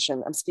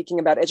education. I'm speaking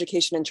about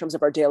education in terms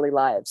of our daily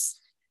lives,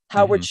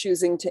 how we're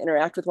choosing to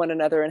interact with one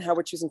another and how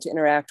we're choosing to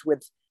interact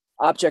with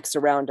objects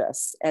around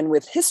us and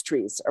with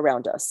histories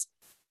around us.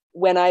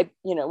 When I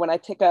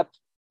pick up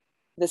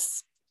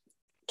this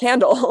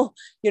candle,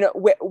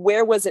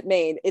 where was it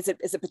made? Is it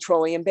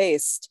petroleum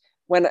based?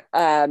 When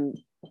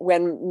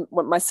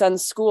my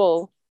son's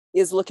school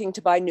is looking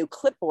to buy new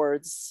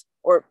clipboards,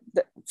 or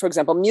for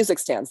example, music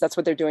stands, that's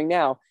what they're doing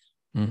now,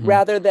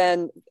 rather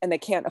than, and they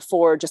can't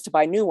afford just to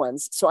buy new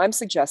ones. So I'm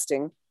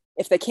suggesting,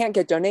 if they can't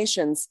get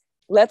donations,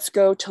 let's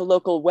go to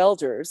local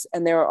welders.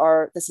 And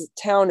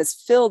town is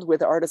filled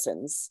with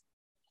artisans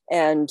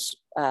and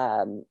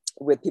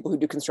with people who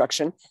do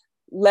construction.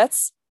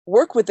 Let's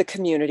work with the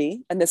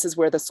community. And this is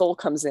where the soul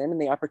comes in and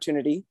the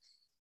opportunity.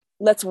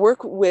 Let's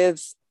work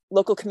with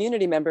local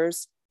community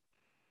members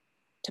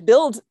to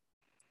build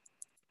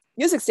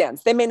music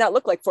stands. They may not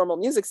look like formal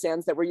music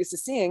stands that we're used to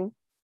seeing,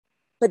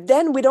 but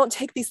then we don't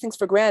take these things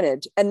for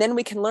granted. And then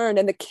we can learn,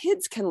 and the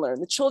kids can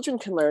learn, the children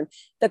can learn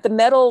that the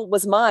metal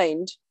was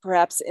mined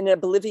perhaps in a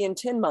Bolivian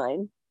tin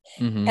mine,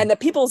 and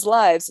that people's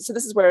lives, so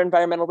this is where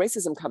environmental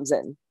racism comes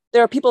in.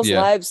 There are people's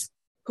lives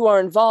who are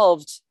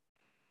involved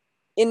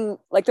in,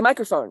 like, the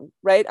microphone,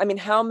 right? I mean,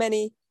 how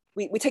many,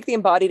 we take the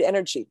embodied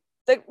energy,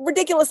 the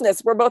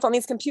ridiculousness. We're both on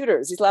these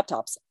computers, these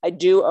laptops. I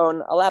do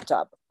own a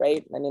laptop,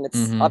 right? I mean,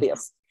 it's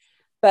obvious.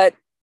 But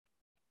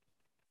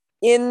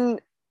in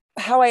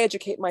how I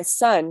educate my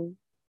son,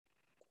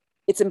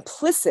 it's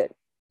implicit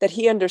that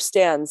he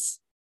understands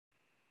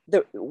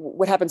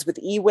what happens with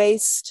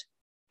e-waste,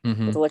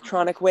 with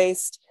electronic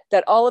waste,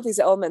 that all of these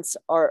elements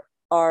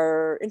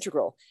are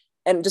integral.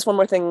 And just one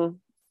more thing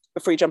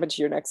before you jump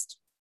into your next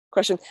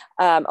question.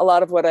 A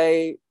lot of what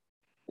I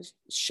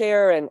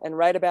share and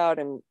write about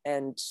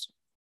and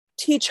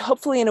teach,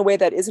 hopefully in a way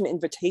that is an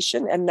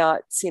invitation and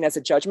not seen as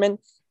a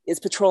judgment, is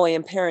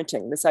petroleum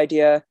parenting. This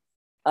idea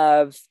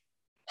of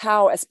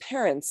how, as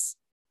parents,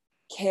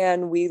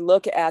 can we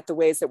look at the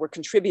ways that we're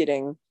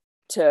contributing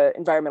to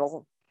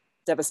environmental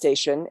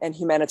devastation and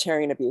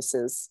humanitarian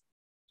abuses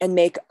and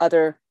make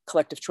other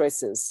collective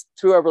choices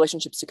through our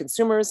relationships to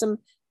consumerism,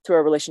 through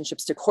our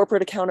relationships to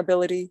corporate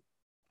accountability,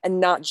 and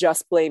not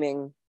just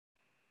blaming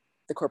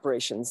the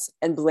corporations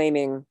and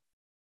blaming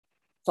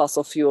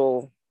fossil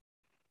fuel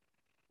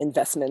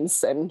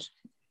investments,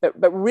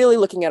 but really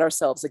looking at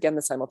ourselves, again,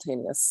 the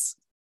simultaneous,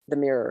 the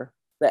mirror,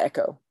 the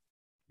echo.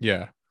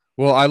 Yeah.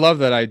 Well, I love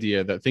that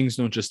idea that things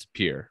don't just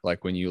appear.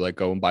 Like when you like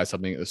go and buy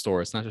something at the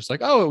store, it's not just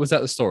like, oh, it was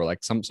at the store. Like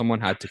someone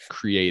had to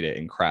create it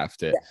and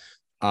craft it.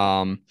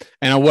 Yeah.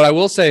 And what I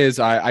will say is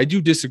I do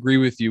disagree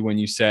with you when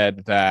you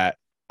said that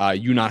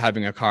you not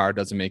having a car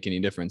doesn't make any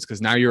difference,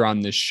 because now you're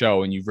on this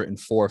show and you've written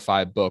 4 or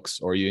 5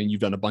 books, and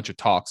you've done a bunch of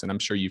talks, and I'm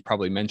sure you've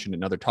probably mentioned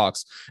in other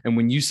talks. And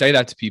when you say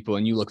that to people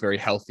and you look very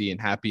healthy and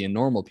happy and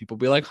normal, people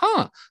be like,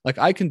 huh, like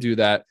I can do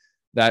that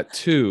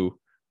too.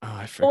 Oh,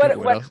 I forget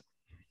what else.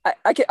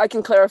 I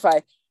can clarify.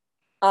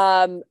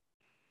 I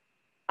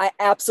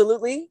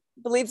absolutely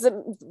believe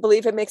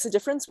it makes a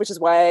difference, which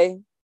is why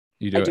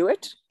I do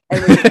it.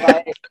 And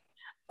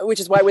which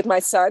is why with my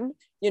son,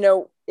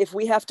 if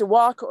we have to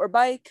walk or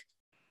bike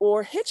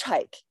or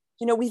hitchhike,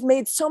 we've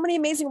made so many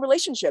amazing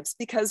relationships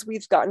because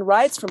we've gotten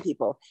rides from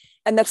people.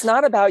 And that's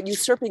not about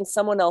usurping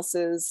someone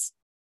else's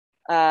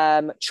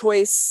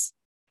choice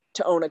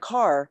to own a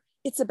car.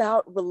 It's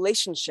about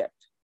relationship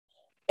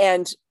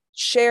and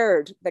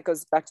shared, that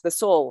goes back to the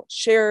soul,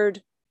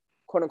 shared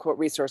quote unquote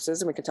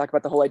resources. And we can talk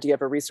about the whole idea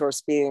of a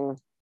resource being,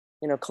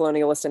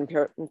 colonialist and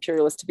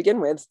imperialist to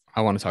begin with.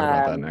 I want to talk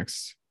about that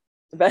next.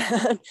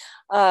 But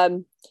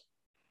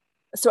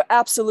so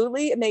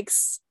absolutely, it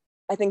makes,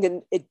 I think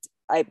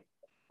I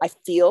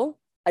feel,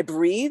 I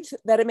breathe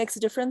that it makes a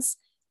difference.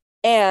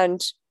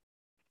 And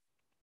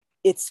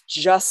it's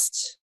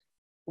just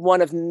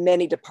one of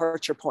many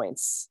departure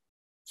points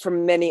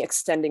from many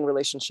extending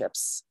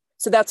relationships.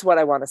 So that's what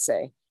I want to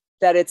say,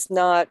 that it's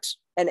not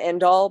an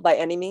end all by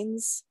any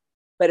means,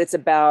 but it's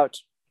about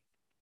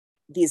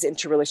these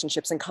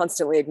interrelationships and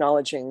constantly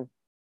acknowledging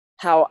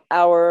how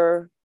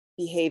our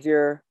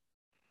behavior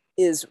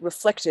is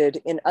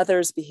reflected in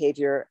others'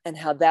 behavior and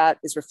how that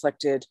is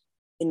reflected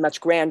in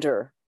much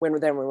grander when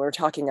we're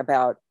talking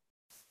about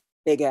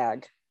big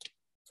ag,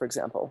 for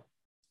example.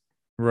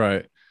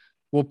 Right.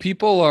 Well,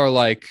 people are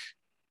like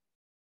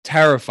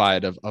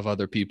terrified of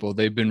other people.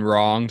 They've been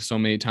wronged so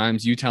many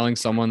times. You telling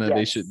someone that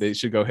Yes. they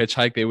should go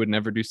hitchhike, they would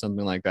never do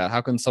something like that.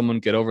 How can someone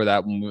get over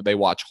that when they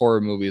watch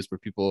horror movies where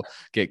people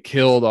get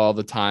killed all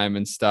the time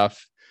and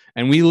stuff?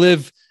 And we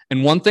live,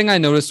 and one thing I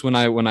noticed when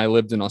I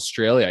lived in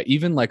Australia,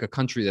 even like a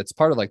country that's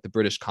part of like the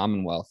British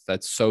Commonwealth,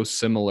 that's so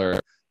similar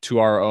to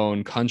our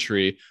own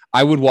country,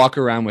 I would walk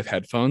around with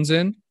headphones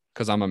in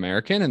because I'm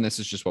American and this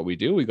is just what we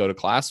do. We go to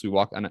class, we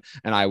walk, and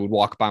I would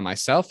walk by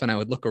myself and I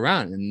would look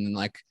around and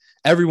like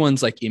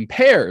everyone's like in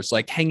pairs,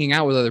 like hanging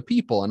out with other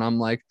people. And I'm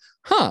like,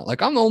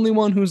 like I'm the only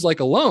one who's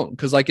like alone.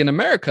 Cause like in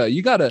America,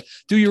 you got to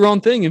do your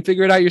own thing and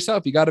figure it out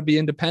yourself. You got to be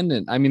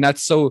independent. I mean,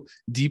 that's so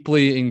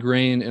deeply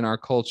ingrained in our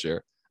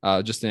culture.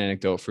 Just an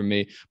anecdote for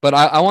me, but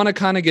I want to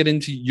kind of get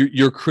into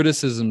your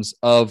criticisms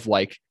of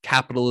like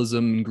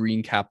capitalism and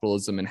green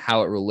capitalism and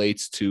how it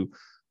relates to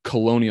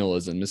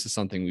colonialism. This is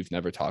something we've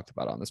never talked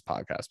about on this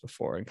podcast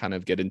before, and kind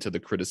of get into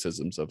the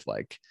criticisms of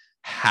like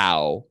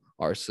how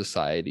our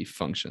society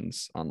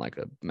functions on like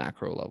a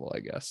macro level,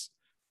 I guess.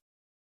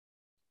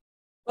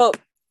 Well,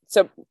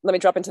 so let me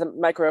drop into the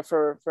micro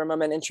for a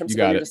moment in terms of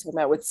what you're just talking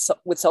about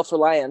with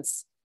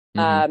self-reliance.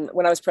 Mm-hmm.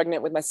 When I was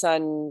pregnant with my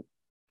son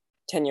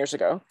 10 years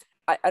ago,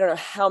 I don't know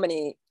how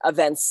many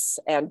events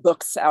and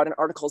books out and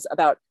articles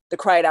about the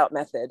cry it out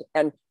method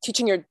and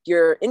teaching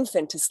your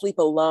infant to sleep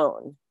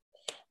alone.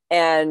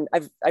 And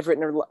I've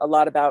written a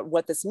lot about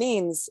what this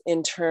means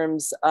in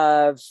terms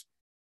of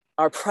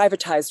our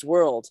privatized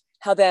world.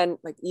 How then,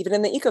 like even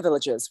in the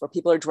eco-villages where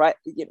people are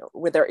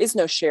where there is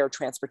no shared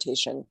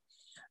transportation,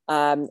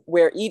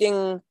 where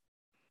eating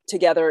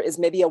together is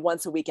maybe a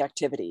once a week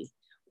activity,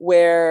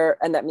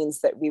 and that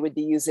means that we would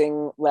be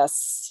using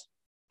less.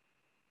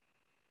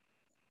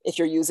 If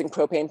you're using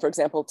propane, for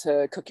example,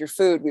 to cook your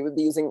food, we would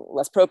be using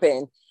less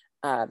propane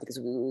because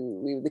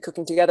we would be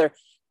cooking together.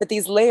 But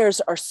these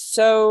layers are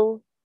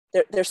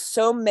there's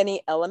so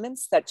many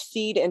elements that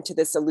feed into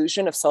this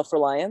illusion of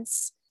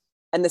self-reliance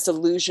and this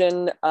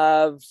illusion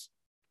of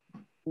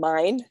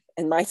mine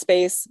and my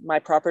space, my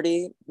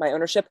property, my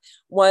ownership.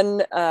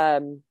 One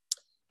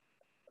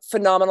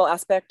phenomenal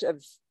aspect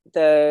of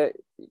the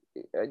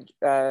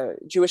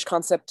Jewish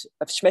concept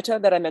of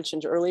Shemitah that I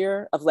mentioned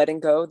earlier, of letting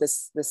go,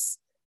 this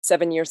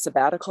 7-year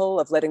sabbatical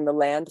of letting the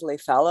land lay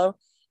fallow,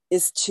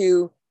 is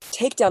to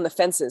take down the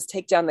fences,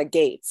 take down the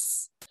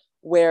gates,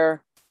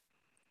 where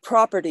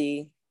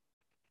property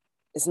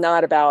is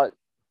not about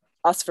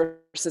us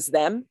versus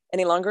them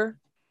any longer.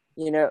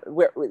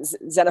 Where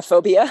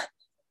xenophobia,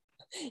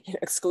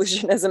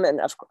 exclusionism, and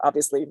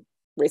obviously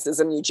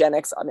racism,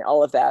 eugenics, I mean,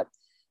 all of that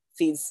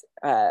feeds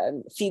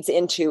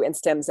into and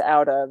stems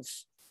out of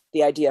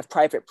the idea of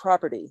private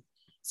property.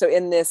 So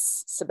in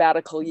this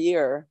sabbatical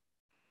year,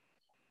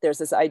 there's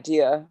this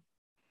idea,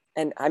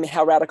 and I mean,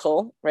 how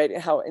radical, right?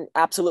 How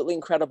absolutely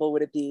incredible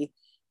would it be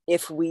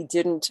if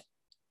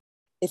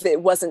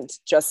it wasn't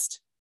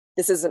just,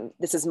 this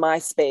is my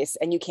space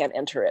and you can't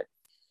enter it.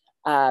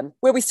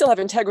 Where we still have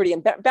integrity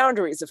and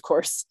boundaries, of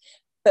course,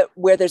 but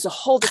where there's a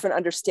whole different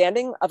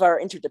understanding of our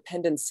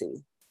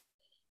interdependency.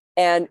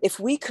 And if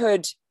we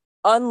could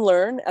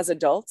unlearn as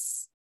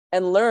adults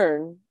and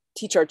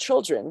teach our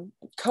children,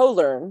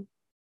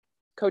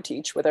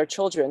 co-teach with our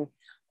children,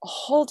 a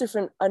whole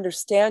different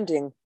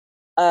understanding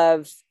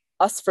of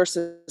us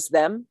versus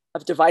them,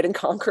 of divide and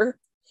conquer,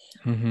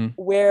 mm-hmm.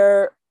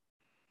 where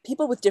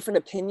people with different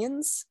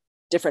opinions,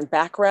 different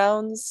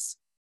backgrounds,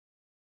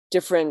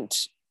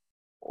 different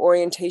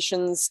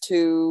orientations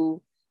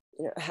to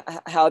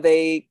how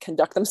they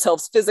conduct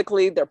themselves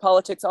physically, their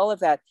politics, all of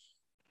that,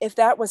 if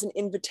that was an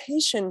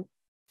invitation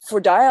for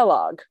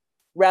dialogue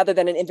rather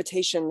than an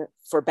invitation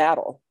for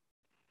battle.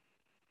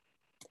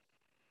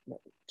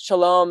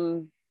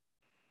 Shalom,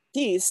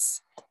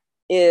 peace,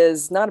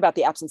 is not about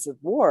the absence of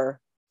war,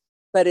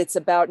 but it's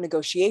about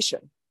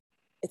negotiation.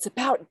 It's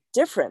about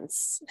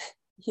difference,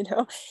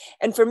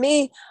 And for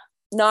me,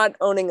 not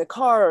owning a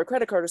car or a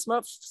credit card or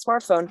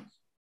smartphone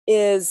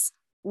is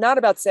not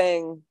about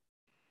saying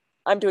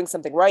I'm doing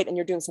something right and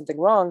you're doing something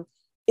wrong.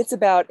 It's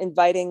about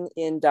inviting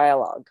in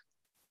dialogue,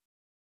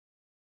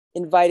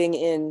 inviting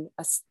in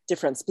a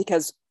difference,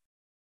 because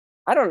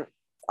I don't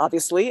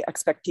obviously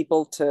expect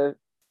people to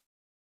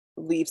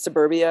leave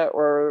suburbia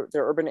or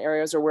their urban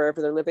areas or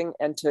wherever they're living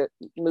and to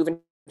move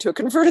into a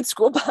converted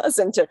school bus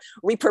and to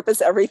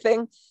repurpose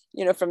everything,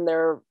 from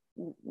their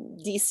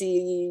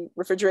DC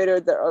refrigerator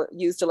that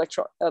used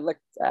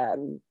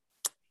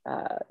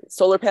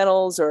solar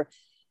panels, or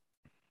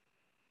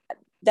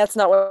that's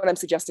not what I'm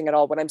suggesting at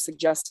all. What I'm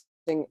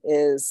suggesting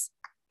is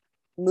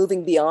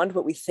moving beyond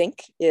what we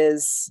think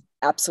is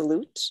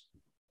absolute.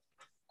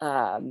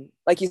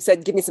 Like you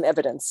said, give me some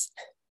evidence.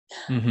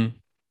 Mm-hmm.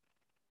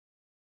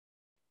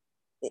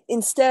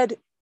 Instead,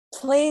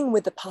 playing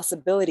with the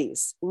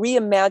possibilities,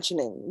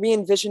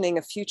 re-envisioning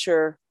a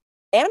future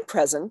and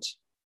present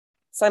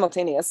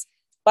simultaneous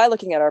by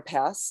looking at our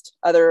past,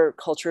 other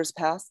cultures'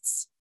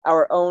 pasts,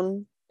 our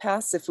own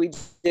past. If we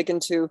dig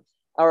into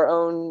our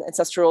own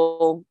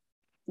ancestral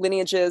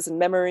lineages and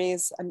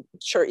memories, I'm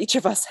sure each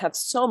of us have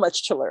so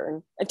much to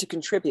learn and to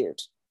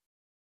contribute.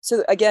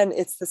 So again,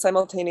 it's the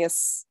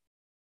simultaneous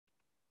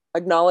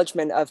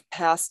acknowledgement of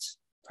past,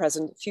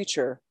 present,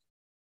 future,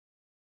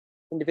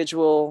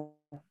 individual,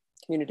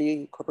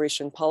 community,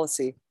 corporation,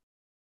 policy,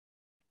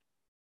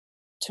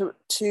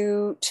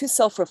 to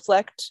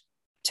self-reflect,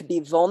 to be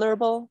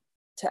vulnerable,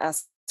 to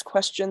ask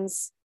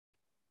questions,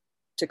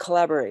 to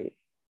collaborate.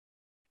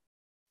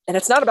 And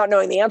it's not about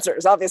knowing the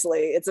answers,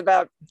 obviously. It's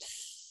about,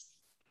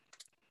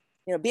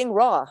 being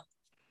raw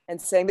and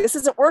saying, this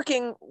isn't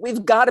working.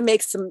 We've got to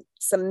make some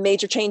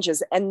major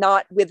changes, and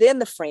not within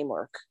the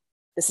framework,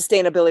 the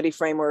sustainability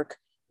framework,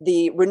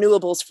 the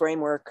renewables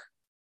framework,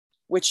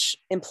 which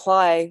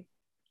imply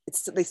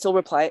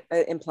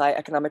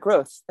economic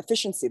growth,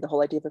 efficiency, the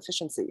whole idea of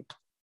efficiency,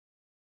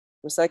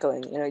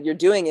 recycling. You're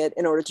doing it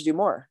in order to do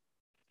more.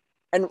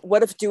 And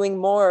what if doing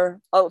more,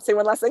 I'll say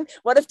one last thing.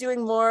 What if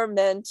doing more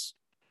meant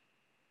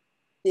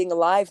being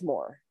alive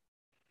more?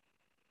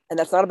 And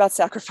that's not about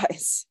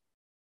sacrifice.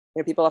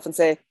 People often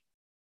say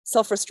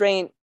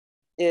self-restraint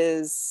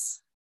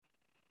is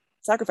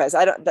sacrifice.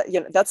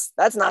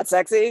 That's not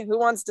sexy. Who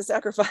wants to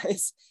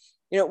sacrifice?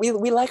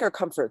 We like our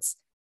comforts.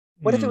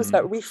 What if it was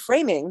about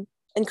reframing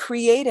and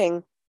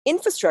creating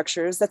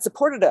infrastructures that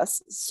supported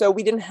us, so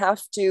we didn't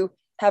have to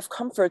have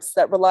comforts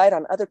that relied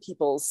on other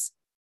people's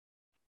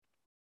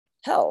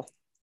hell?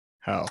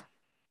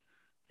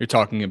 You're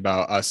talking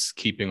about us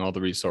keeping all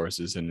the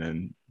resources and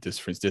then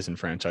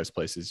disenfranchised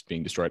places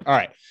being destroyed. All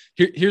right,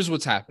 here's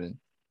what's happening.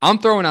 I'm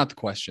throwing out the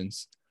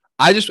questions.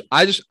 I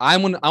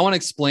want to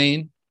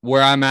explain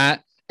where I'm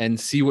at and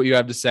see what you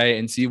have to say,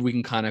 and see if we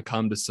can kind of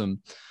come to some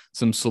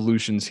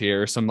solutions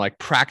here, some like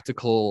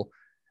practical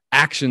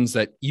actions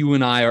that you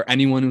and I or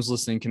anyone who's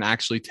listening can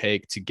actually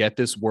take to get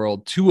this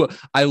world to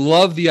I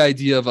love the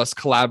idea of us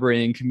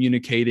collaborating,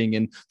 communicating,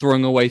 and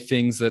throwing away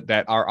things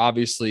that are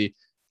obviously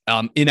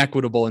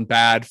inequitable and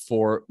bad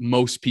for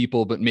most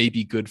people, but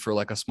maybe good for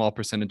like a small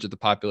percentage of the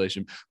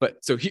population.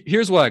 But so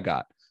here's what I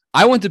got.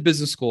 I went to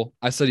business school.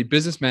 I studied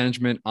business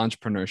management,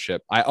 entrepreneurship.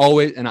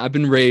 I've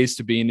been raised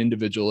to be an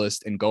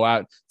individualist and go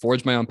out,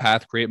 forge my own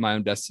path, create my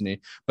own destiny.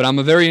 But I'm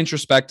a very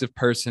introspective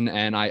person,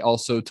 and I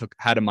also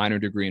had a minor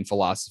degree in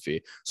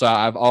philosophy. So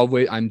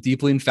I'm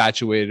deeply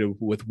infatuated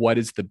with what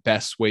is the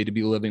best way to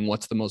be living,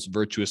 what's the most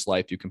virtuous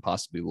life you can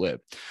possibly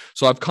live.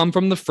 So I've come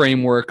from the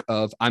framework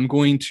of I'm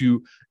going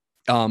to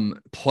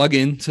plug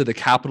into the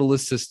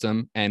capitalist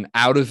system, and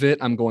out of it,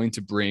 I'm going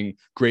to bring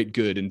great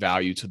good and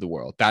value to the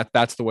world.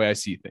 That's the way I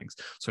see things.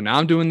 So now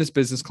I'm doing this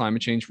business,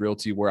 climate change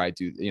realty, where I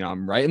do,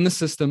 I'm right in the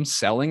system,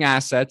 selling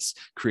assets,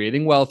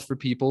 creating wealth for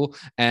people.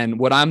 And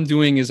what I'm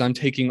doing is I'm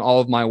taking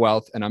all of my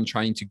wealth and I'm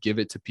trying to give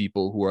it to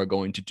people who are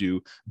going to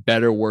do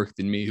better work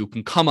than me, who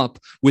can come up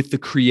with the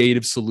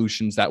creative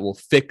solutions that will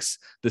fix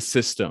the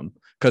system.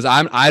 Because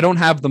I don't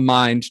have the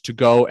mind to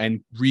go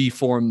and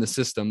reform the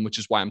system, which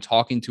is why I'm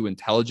talking to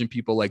intelligent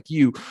people like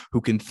you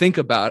who can think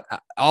about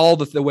all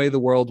the way the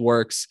world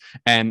works.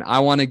 And I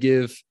want to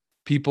give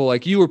people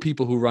like you, or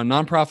people who run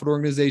nonprofit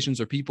organizations,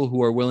 or people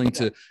who are willing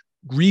to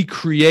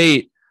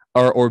recreate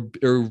or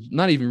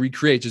not even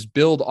recreate, just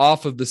build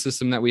off of the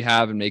system that we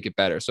have and make it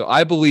better. So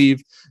I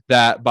believe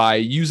that by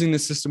using the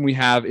system we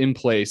have in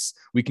place,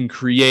 we can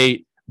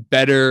create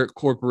better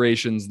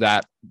corporations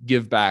that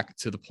give back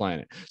to the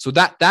planet. So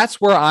that's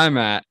where I'm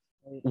at.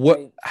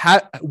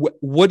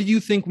 What do you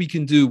think we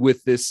can do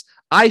with this?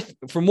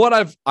 From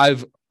what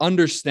I've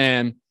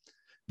understand,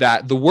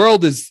 that the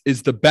world is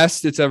the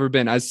best it's ever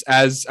been.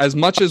 As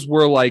much as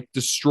we're like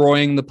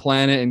destroying the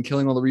planet and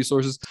killing all the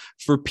resources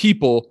for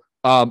people,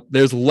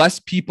 there's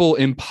less people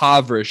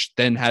impoverished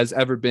than has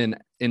ever been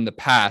in the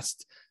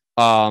past.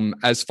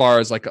 As far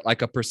as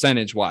like a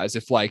percentage wise,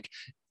 if like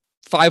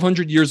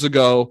 500 years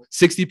ago,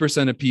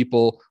 60% of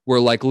people were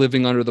like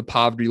living under the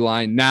poverty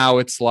line. Now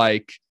it's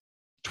like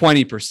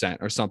 20%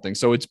 or something.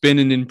 So it's been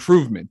an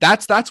improvement.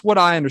 That's what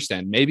I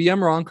understand. Maybe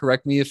I'm wrong.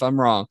 Correct me if I'm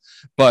wrong.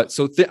 But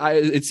so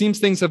it seems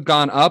things have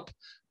gone up,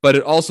 but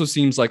it also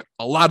seems like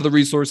a lot of the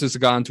resources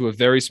have gone to a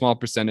very small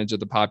percentage of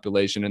the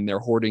population, and they're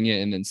hoarding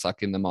it and then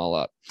sucking them all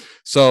up.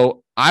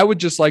 So I would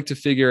just like to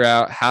figure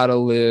out how to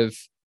live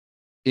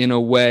in a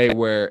way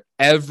where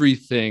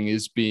everything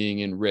is being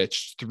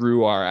enriched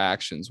through our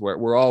actions, where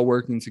we're all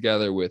working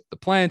together with the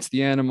plants,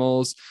 the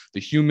animals, the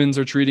humans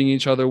are treating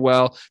each other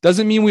well.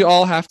 Doesn't mean we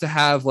all have to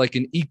have like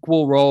an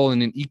equal role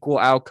and an equal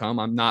outcome.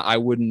 I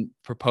wouldn't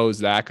propose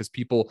that, because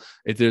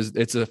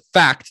it's a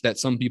fact that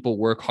some people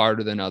work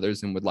harder than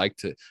others and would like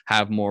to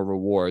have more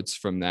rewards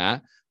from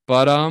that.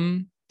 But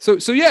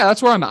so yeah,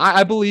 that's where I'm at.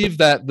 I believe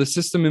that the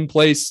system in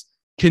place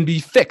can be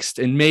fixed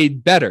and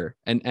made better,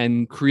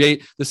 and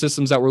create the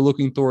systems that we're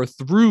looking for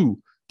through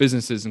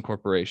businesses and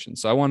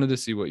corporations. So I wanted to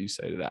see what you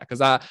say to that,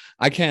 because I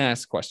can't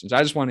ask questions.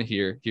 I just want to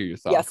hear your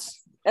thoughts.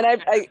 Yes. And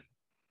I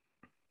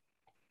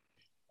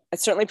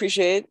certainly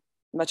appreciate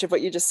much of what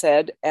you just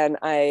said, and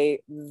I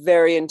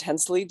very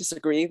intensely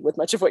disagree with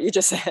much of what you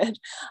just said,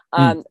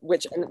 and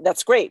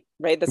that's great,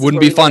 right? It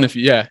wouldn't be fun if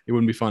you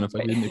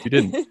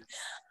didn't.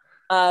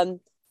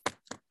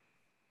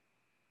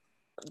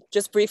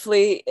 Just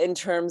briefly, in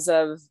terms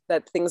of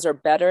that things are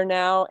better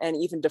now and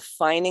even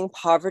defining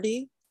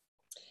poverty,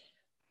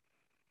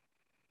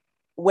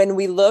 when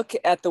we look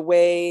at the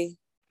way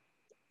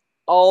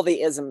all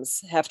the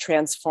isms have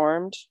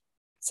transformed,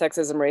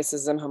 sexism,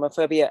 racism,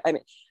 homophobia,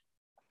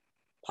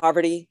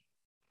 poverty,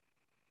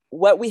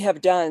 what we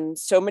have done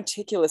so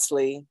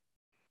meticulously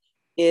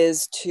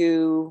is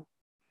to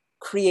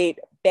create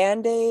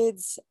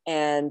band-aids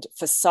and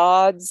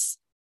facades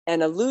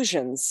and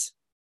illusions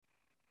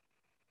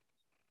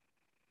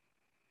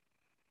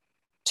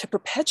to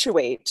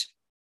perpetuate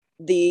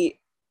the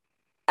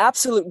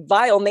absolute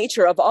vile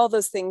nature of all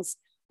those things,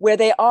 where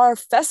they are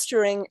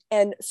festering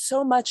and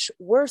so much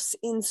worse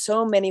in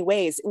so many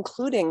ways,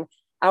 including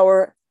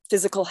our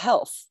physical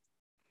health.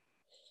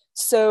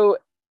 So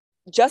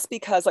just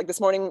because, like this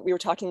morning, we were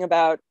talking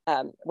about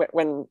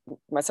when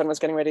my son was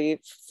getting ready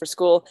for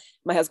school,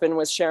 my husband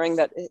was sharing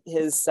that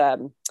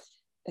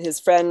his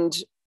friend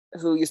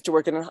who used to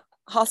work in a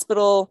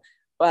hospital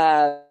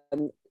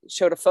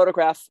showed a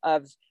photograph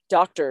of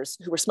doctors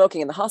who were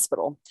smoking in the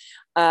hospital,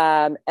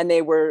 and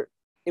it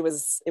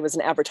was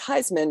an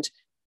advertisement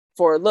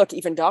for, look,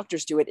 even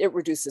doctors do it. It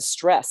reduces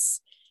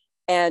stress.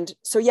 And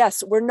so,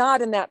 yes, we're not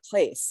in that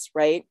place,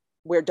 right,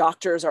 where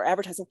doctors are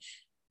advertising,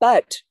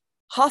 but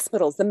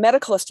hospitals, the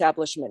medical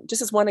establishment,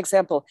 just as one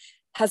example,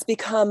 has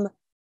become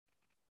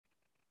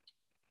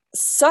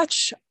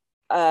such,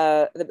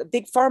 the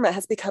big pharma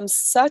has become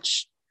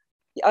such,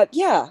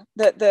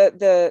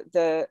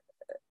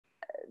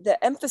 the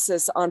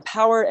emphasis on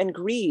power and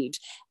greed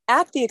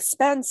at the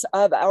expense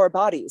of our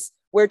bodies,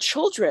 where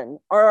children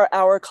are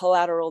our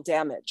collateral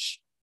damage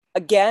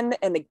again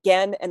and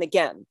again and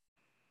again.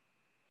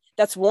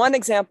 That's one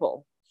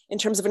example. In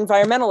terms of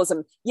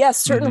environmentalism, yes,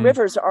 certain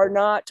rivers are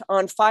not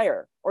on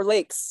fire, or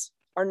lakes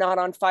are not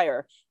on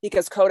fire,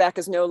 because Kodak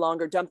is no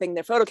longer dumping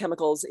their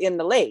photochemicals in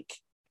the lake.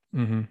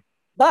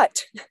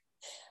 But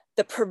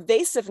the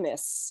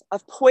pervasiveness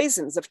of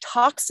poisons, of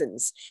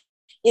toxins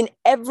in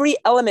every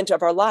element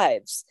of our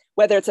lives,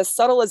 whether it's as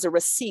subtle as a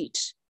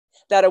receipt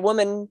that a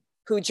woman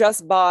who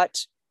just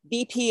bought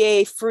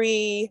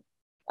BPA-free,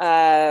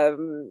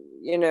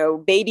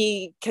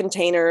 baby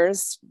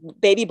containers,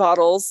 baby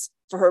bottles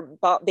for her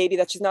baby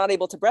that she's not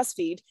able to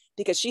breastfeed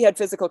because she had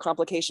physical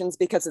complications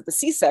because of the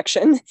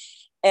C-section,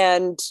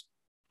 and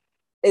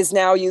is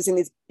now using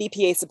these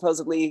BPA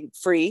supposedly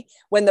free,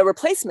 when the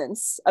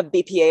replacements of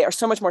BPA are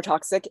so much more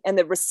toxic, and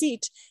the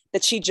receipt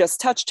that she just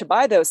touched to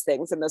buy those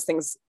things, and those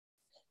things,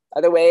 by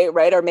the way,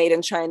 right, are made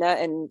in China,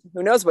 and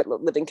who knows what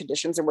living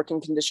conditions and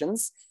working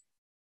conditions.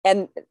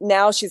 And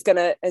now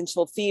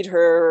she'll feed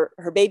her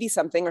baby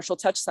something, or she'll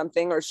touch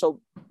something, or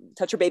she'll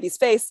touch her baby's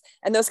face,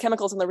 and those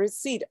chemicals in the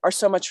receipt are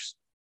so much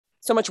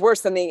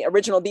worse than the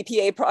original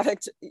BPA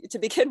product to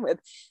begin with.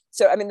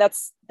 So, I mean,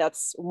 that's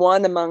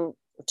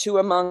two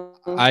among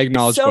I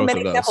acknowledge so both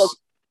many of those. examples.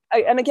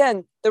 And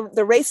again, the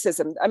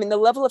racism, I mean, the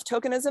level of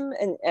tokenism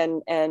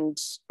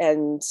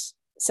and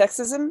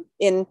sexism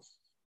in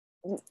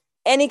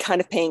any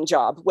kind of paying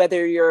job,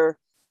 whether you're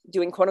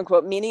doing quote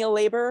unquote menial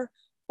labor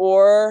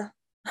or,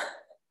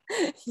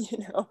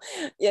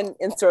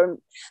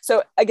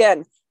 so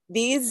again,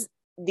 these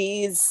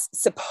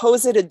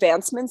supposed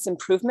advancements,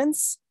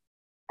 improvements,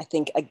 I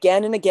think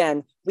again and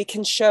again, we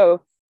can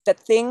show that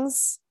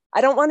things,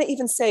 I don't want to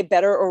even say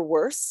better or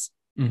worse,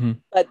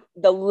 but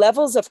the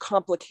levels of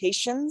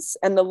complications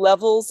and the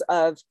levels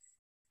of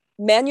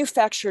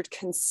manufactured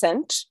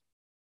consent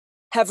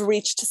have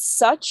reached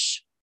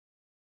such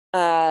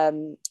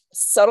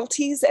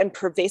subtleties and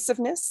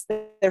pervasiveness.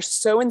 They're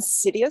so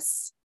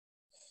insidious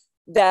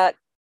that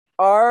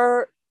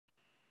our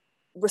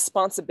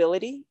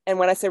responsibility, and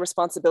when I say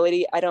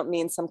responsibility, I don't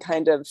mean some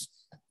kind of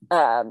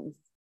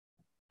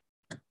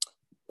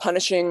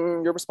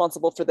punishing, you're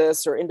responsible for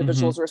this, or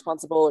individuals are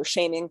responsible, or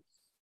shaming,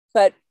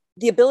 but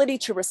the ability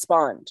to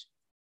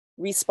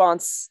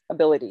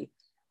responsibility,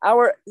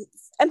 our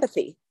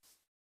empathy,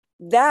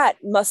 that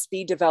must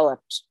be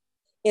developed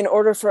in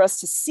order for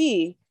us to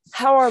see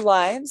how our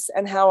lives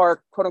and how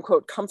our quote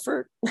unquote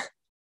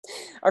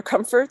our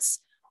comforts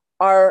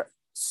are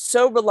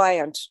so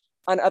reliant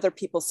on other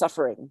people's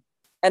suffering.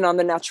 and on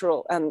the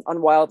natural and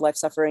on wildlife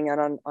suffering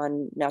and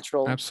on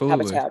natural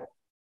Absolutely. habitat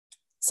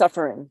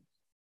suffering.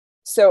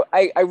 So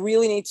I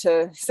really need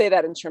to say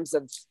that in terms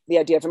of the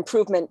idea of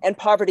improvement and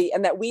poverty,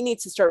 and that we need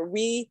to start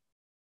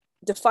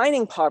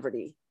redefining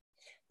poverty.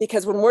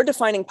 Because when we're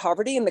defining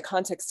poverty in the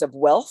context of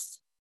wealth,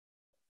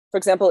 for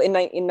example, in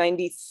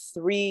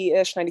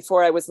 93-ish,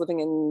 94, I was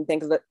living in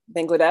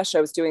Bangladesh.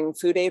 I was doing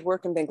food aid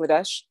work in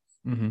Bangladesh.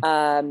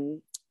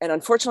 And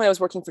unfortunately, I was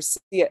working for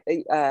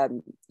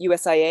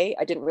USIA.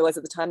 I didn't realize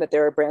at the time that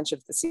they're a branch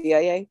of the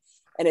CIA.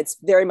 And it's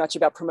very much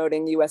about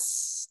promoting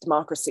US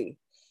democracy.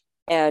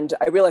 And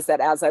I realized that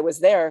as I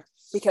was there,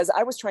 because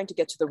I was trying to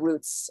get to the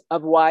roots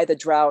of why the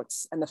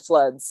droughts and the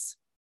floods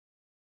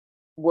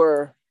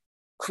were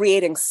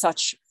creating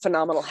such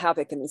phenomenal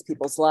havoc in these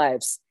people's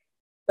lives.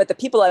 But the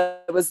people I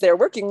was there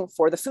working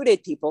for, the food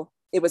aid people,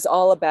 it was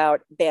all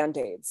about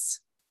Band-Aids.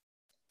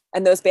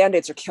 And those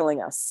Band-Aids are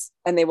killing us,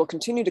 and they will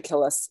continue to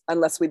kill us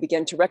unless we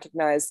begin to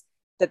recognize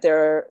that there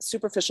are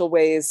superficial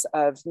ways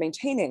of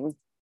maintaining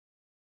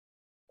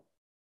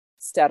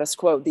status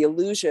quo, the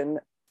illusion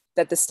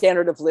that the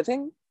standard of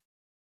living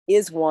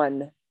is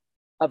one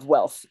of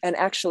wealth, and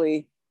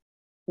actually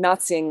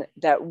not seeing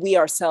that we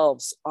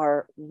ourselves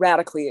are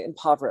radically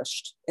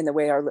impoverished in the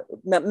way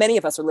many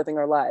of us are living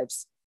our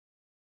lives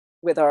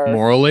with our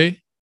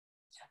morally,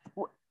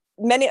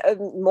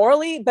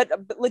 morally, but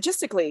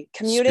logistically,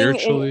 commuting,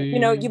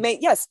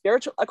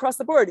 spiritual across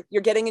the board.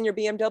 You're getting in your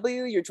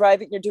BMW, you're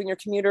driving, you're doing your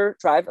commuter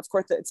drive. Of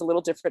course, it's a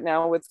little different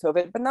now with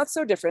COVID, but not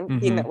so different,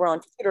 being that we're on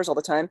computers all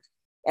the time.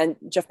 And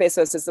Jeff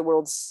Bezos is the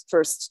world's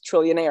first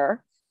trillionaire.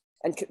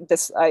 And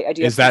this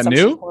idea is that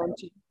new?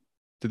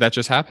 Did that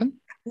just happen?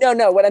 No.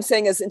 What I'm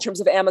saying is, in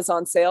terms of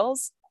Amazon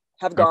sales,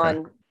 have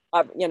gone,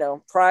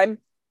 prime,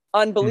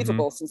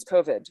 unbelievable since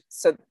COVID.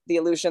 So the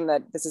illusion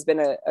that this has been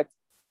a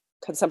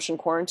consumption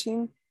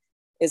quarantine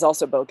is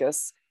also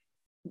bogus.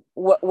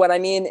 What I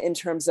mean in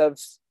terms of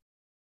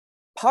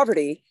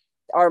poverty,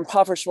 our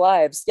impoverished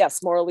lives,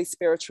 yes, morally,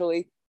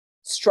 spiritually,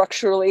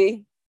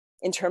 structurally,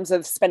 in terms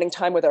of spending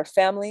time with our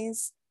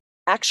families,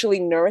 actually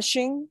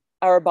nourishing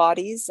our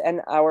bodies and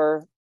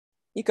our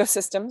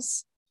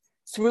ecosystems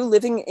through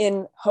living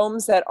in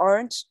homes that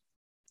aren't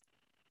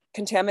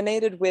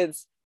contaminated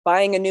with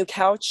buying a new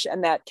couch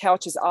and that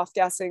couch is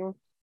off-gassing,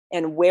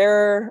 and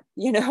where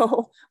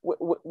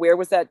where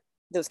were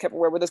those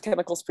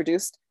chemicals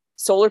produced?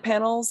 Solar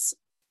panels,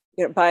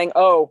 buying,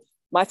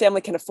 my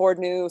family can afford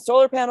new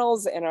solar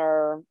panels in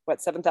our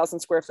 7,000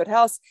 square foot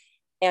house.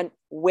 And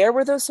where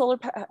were those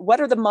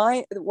what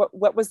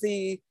was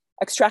the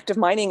extractive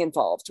mining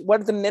involved? What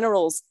are the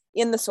minerals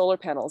in the solar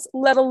panels,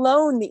 let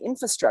alone the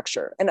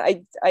infrastructure? And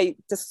I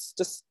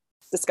just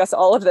discuss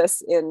all of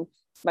this in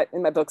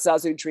my book,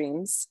 Zazu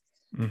Dreams.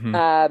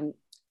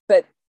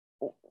 But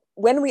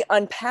when we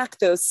unpack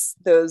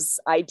those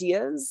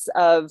ideas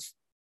of,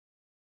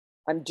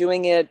 I'm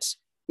doing it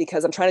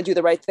because I'm trying to do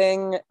the right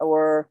thing,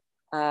 or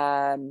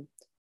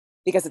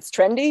because it's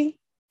trendy,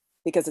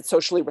 because it's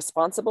socially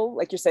responsible,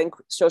 like you're saying,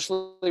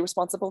 socially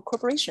responsible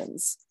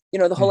corporations.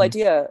 The whole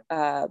idea,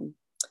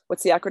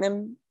 what's the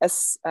acronym?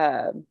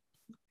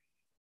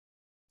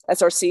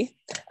 SRC.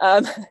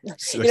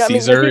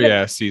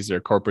 Caesar, Caesar,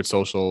 corporate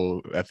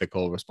social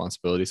ethical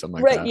responsibility,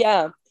 something like that. Right,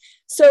 yeah.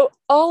 So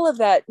all of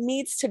that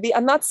needs to be,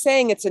 I'm not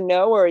saying it's a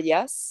no or a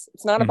yes.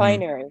 It's not a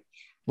binary.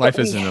 Life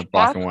isn't a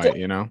black and white,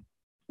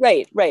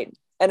 Right.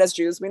 And as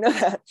Jews, we know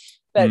that.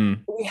 But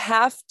we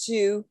have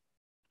to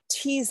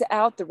tease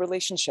out the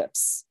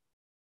relationships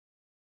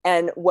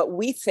and what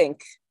we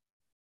think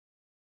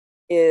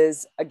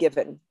is a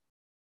given.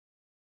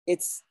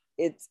 It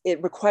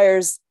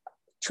requires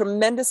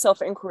tremendous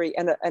self-inquiry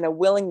and a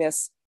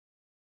willingness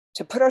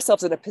to put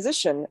ourselves in a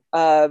position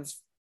of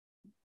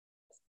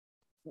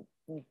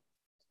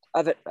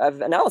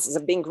analysis,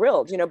 of being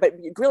grilled, but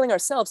grilling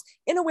ourselves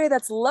in a way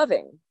that's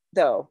loving,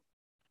 though.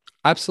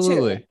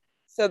 Absolutely. Too.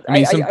 So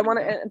I want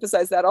to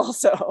emphasize that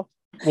also.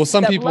 Well,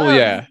 some people,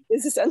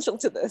 is essential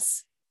to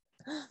this.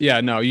 Yeah,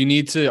 no, you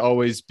need to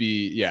always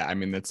be,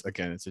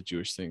 it's a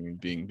Jewish thing,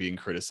 being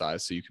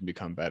criticized so you can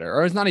become better.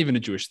 Or it's not even a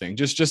Jewish thing,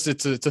 just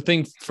it's a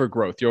thing for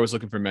growth. You're always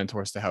looking for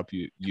mentors to help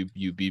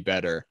you be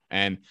better.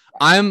 And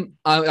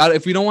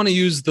if we don't want to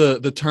use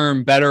the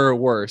term better or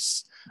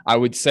worse, I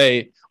would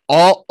say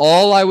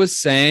all I was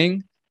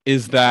saying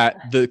is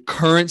that the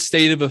current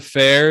state of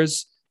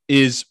affairs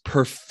is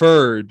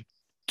preferred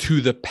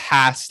to the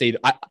past state.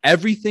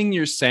 Everything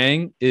you're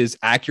saying is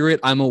accurate.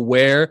 I'm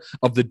aware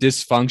of the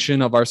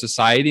dysfunction of our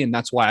society, and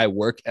that's why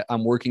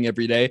I'm working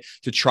every day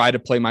to try to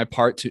play my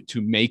part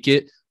to make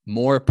it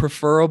more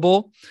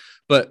preferable.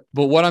 But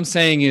what I'm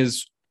saying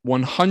is,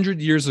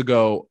 100 years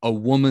ago, a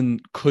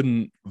woman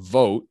couldn't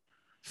vote.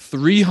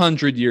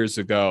 300 years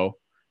ago,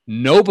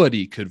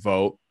 nobody could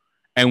vote.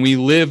 And we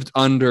lived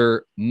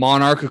under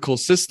monarchical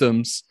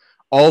systems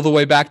all the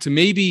way back to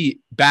maybe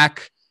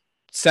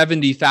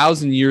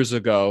 70,000 years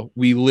ago.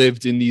 We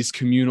lived in these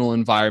communal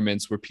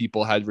environments where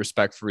people had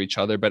respect for each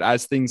other. But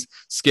as things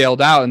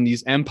scaled out and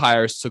these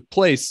empires took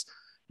place,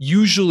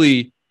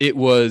 usually it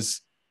was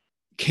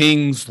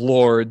kings,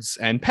 lords,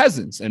 and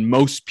peasants. And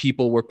most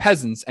people were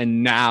peasants.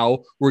 And now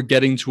we're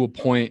getting to a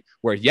point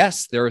where,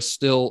 yes, there are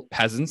still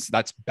peasants.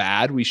 That's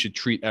bad. We should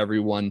treat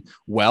everyone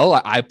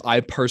well.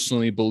 I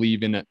personally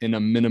believe in a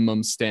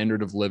minimum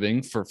standard of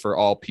living for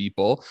all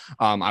people.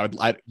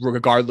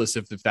 Regardless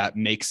if that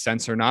makes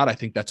sense or not, I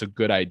think that's a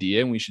good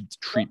idea, and we should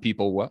treat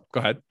people well. Go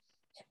ahead.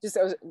 Just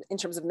in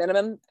terms of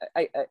minimum,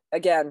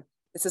 again,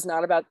 this is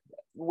not about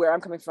where I'm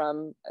coming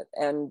from,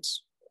 and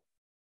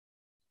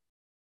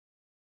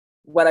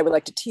what I would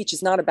like to teach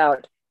is not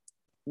about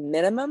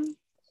minimum.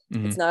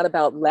 Mm-hmm. It's not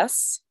about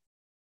less,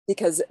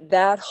 because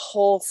that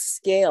whole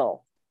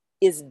scale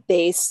is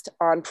based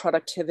on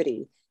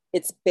productivity.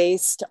 It's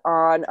based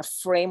on a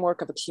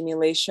framework of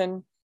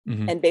accumulation,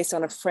 mm-hmm. and based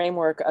on a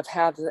framework of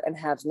haves and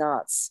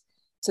have-nots.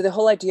 So the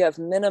whole idea of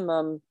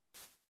minimum,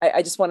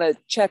 I just want to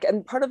check,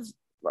 and part of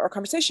our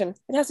conversation,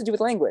 it has to do with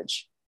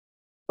language,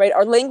 right?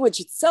 Our language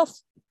itself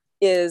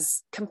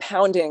is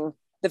compounding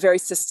the very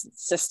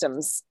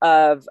systems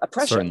of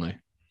oppression. Certainly.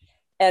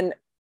 And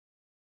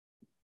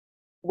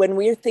when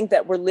we think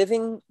that we're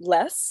living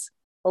less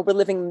or we're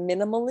living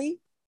minimally,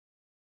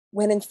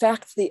 when in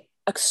fact the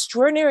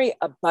extraordinary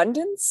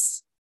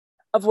abundance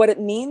of what it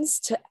means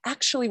to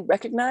actually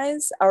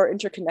recognize our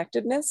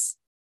interconnectedness,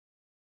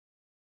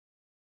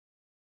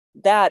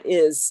 that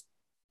is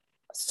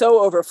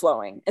so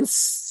overflowing and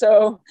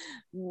so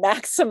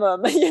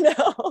maximum,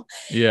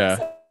 Yeah.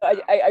 So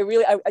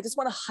I just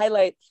want to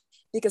highlight,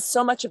 because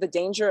so much of the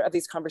danger of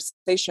these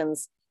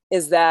conversations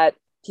is that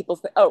people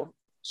think, oh,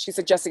 she's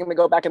suggesting we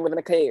go back and live in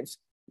a cave,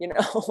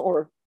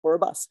 or a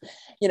bus,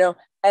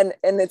 and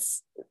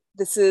this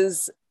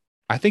is.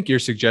 I think you're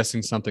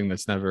suggesting something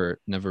that's never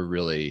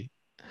really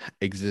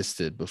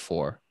existed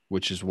before,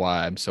 which is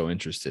why I'm so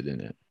interested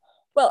in it.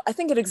 Well, I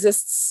think it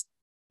exists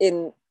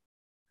in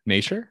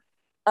nature.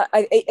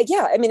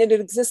 It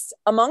exists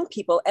among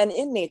people and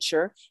in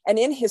nature and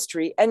in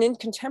history and in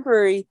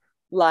contemporary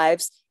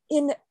lives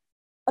in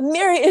a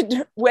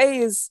myriad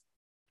ways.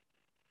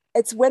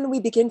 It's when we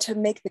begin to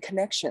make the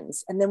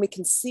connections, and then we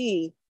can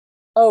see,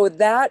 oh,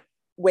 that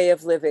way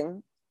of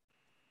living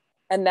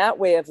and that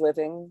way of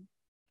living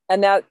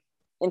and that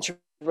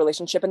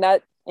interrelationship and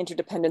that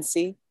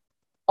interdependency,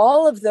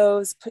 all of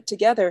those put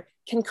together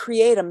can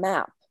create a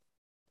map,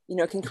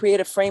 can create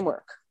a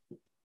framework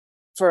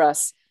for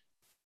us.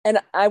 And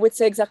I would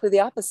say exactly the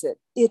opposite.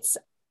 It's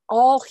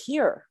all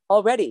here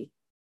already.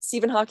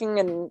 Stephen Hawking,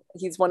 and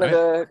he's one of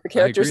the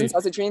characters in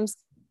Sausage Dreams.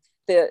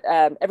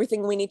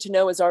 Everything we need to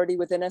know is already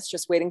within us,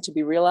 just waiting to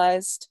be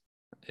realized.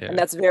 Yeah. And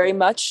that's very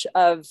much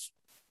of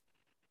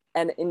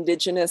an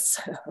indigenous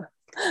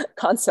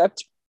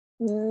concept,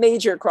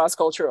 major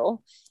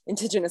cross-cultural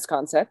indigenous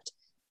concept,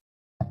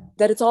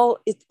 that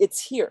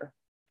it's here.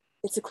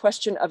 It's a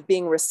question of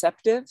being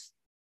receptive,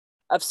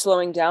 of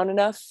slowing down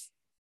enough,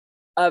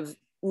 of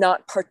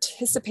not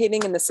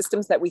participating in the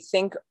systems that we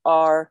think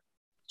are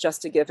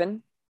just a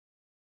given,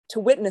 to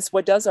witness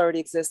what does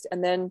already exist,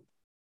 and then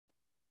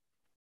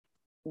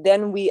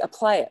we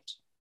apply it.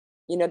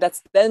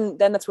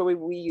 That's where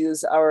we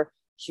use our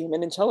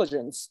human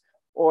intelligence,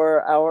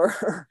 or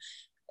our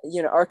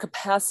our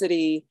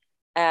capacity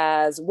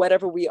as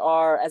whatever we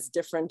are, as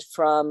different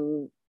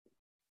from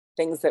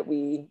things that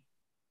we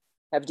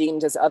have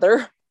deemed as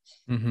other.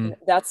 Mm-hmm.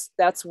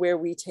 That's where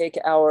we take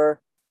our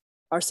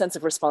sense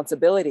of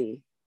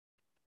responsibility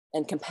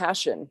and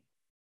compassion,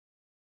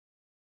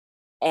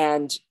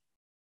 and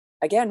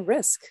again,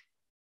 risk,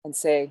 and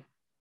say,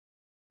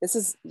 this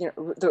is,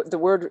 the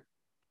word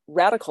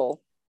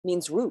radical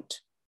means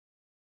root.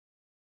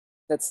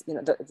 That's,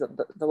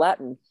 the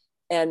Latin.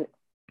 And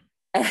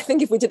I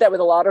think if we did that with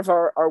a lot of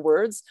our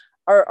words,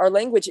 our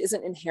language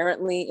isn't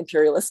inherently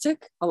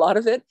imperialistic. A lot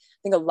of it, I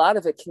think a lot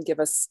of it can give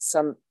us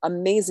some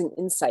amazing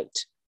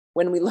insight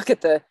when we look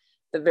at the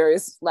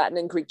various Latin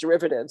and Greek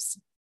derivatives.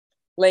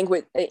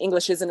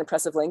 English is an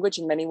impressive language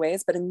in many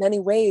ways, but in many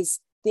ways,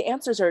 the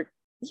answers are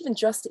even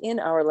just in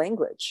our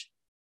language.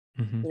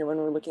 Mm-hmm. When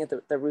we're looking at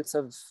the roots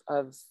of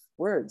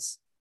words.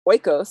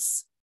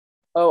 Oikos,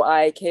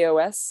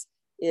 O-I-K-O-S,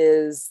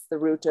 is the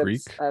root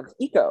of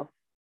eco.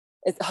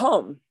 It's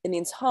home. It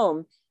means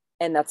home,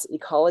 and that's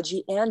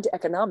ecology and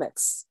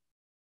economics.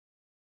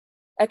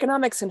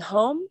 Economics and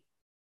home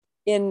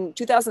in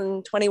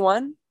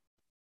 2021,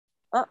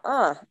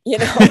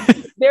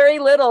 very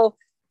little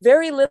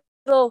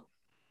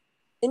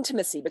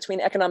intimacy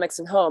between economics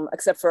and home,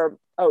 except for,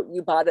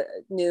 you bought a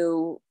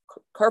new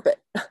carpet,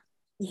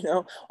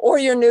 or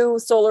your new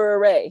solar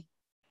array.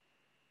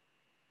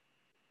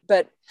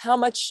 But how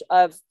much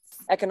of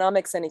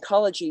economics and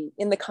ecology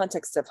in the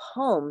context of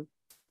home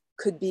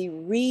could be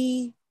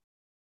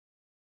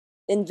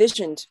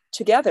re-envisioned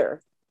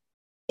together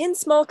in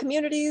small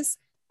communities,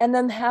 and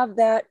then have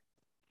that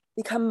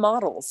become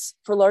models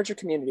for larger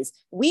communities?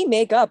 We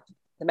make up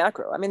the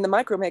macro. The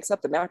micro makes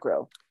up the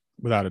macro.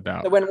 Without a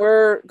doubt. So when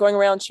we're going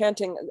around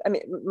chanting,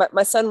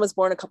 my son was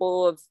born a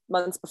couple of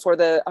months before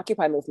the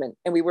Occupy movement,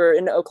 and we were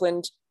in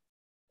Oakland,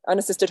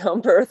 unassisted home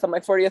birth on my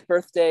 40th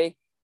birthday.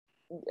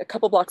 a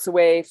couple blocks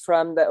away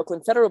from the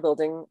Oakland Federal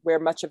Building, where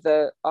much of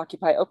the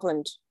Occupy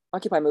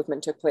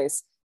movement took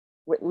place.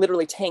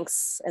 Literally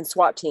tanks and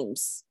SWAT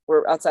teams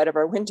were outside of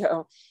our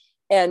window.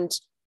 And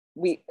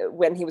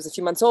when he was a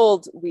few months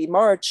old, we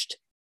marched.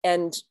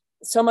 And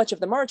so much of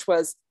the march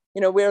was,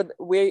 we're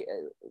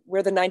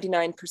the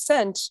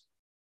 99%.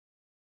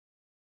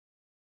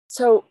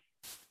 So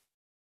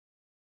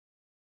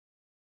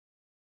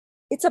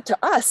it's up to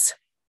us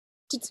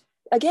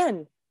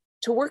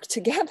to work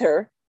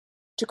together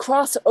to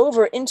cross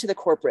over into the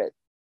corporate.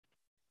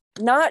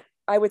 Not,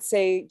 I would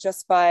say,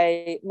 just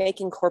by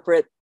making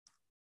corporate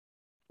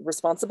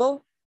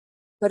responsible,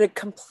 but a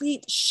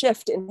complete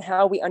shift in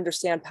how we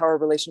understand power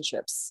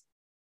relationships.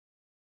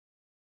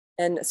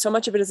 And so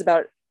much of it is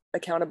about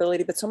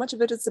accountability, but so much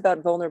of it is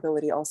about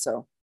vulnerability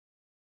also.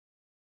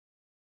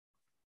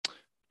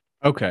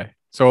 Okay.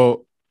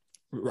 So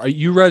are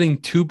you writing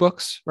 2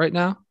 books right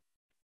now?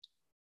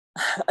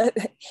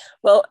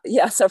 Well,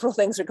 yeah, several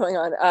things are going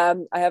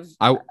on. I have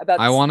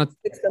about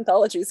 6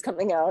 anthologies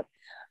coming out.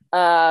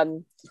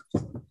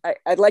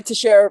 I'd like to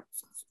share,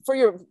 for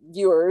your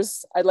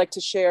viewers, I'd like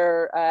to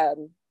share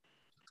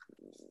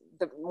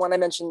the one I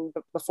mentioned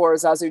before,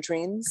 Zazu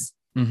Dreams,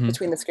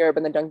 Between the Scarab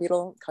and the Dung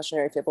Beetle,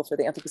 Cautionary Fable for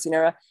the Anthropocene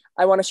Era.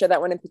 I want to share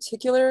that one in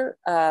particular,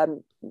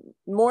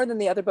 more than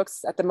the other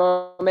books at the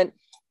moment.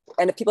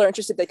 And if people are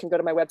interested, they can go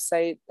to my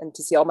website and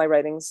to see all my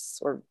writings,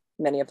 or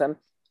many of them,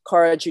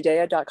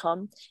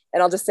 carajudea.com.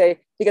 And I'll just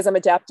say, because I'm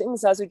adapting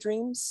Zazu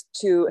Dreams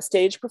to a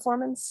stage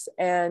performance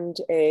and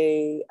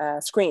a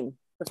screen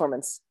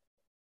performance.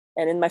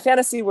 And in my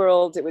fantasy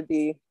world, it would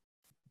be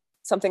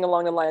something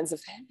along the lines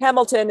of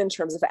Hamilton in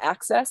terms of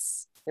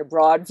access,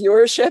 broad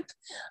viewership.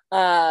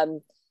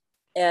 And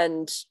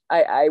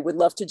I would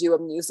love to do a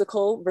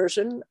musical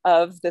version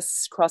of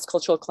this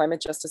cross-cultural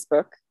climate justice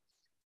book.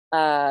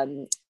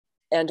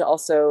 And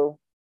also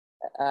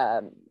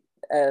a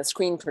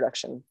screen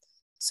production.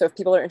 So if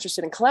people are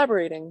interested in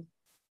collaborating,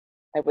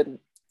 I would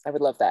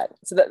love that.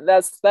 So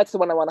that's the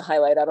one I want to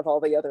highlight out of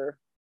all the other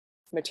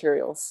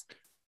materials.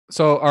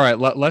 So, all right,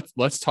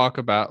 let's talk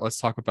about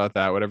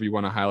that, whatever you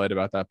want to highlight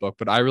about that book.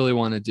 But I really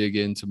want to dig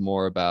into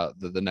more about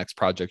the next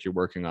project you're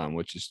working on,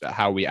 which is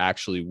how we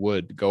actually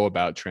would go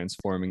about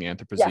transforming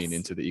Anthropocene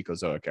into the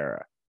Ecozoic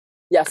era.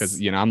 Yes. Because,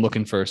 I'm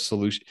looking for a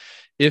solution.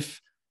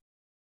 If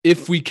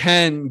we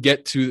can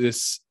get to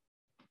this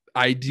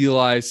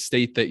idealized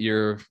state that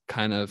you're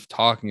kind of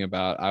talking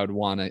about, I would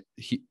want to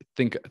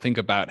think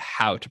about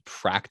how to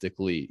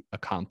practically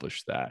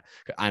accomplish that.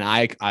 And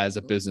I, as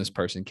a business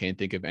person, can't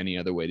think of any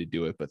other way to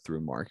do it but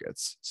through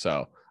markets.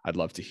 So I'd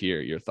love to hear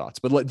your thoughts.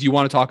 But do you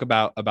want to talk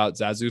about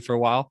Zazu for a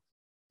while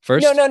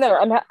first?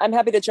 No. I'm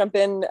happy to jump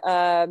in.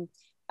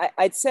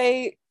 I'd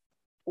say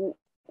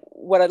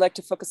what I'd like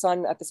to focus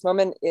on at this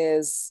moment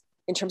is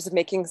in terms of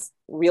making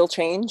real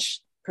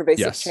change,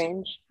 pervasive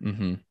change.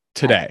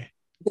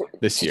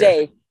 This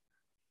year.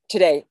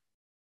 Today,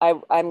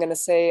 I'm going to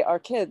say our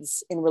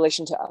kids in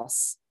relation to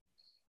us,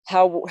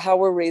 how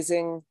we're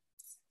raising,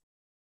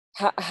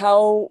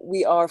 how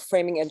we are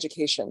framing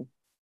education.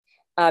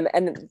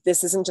 And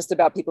this isn't just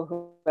about people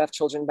who have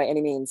children by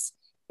any means.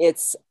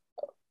 It's,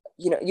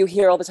 you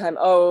hear all the time,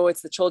 oh,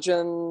 it's the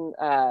children,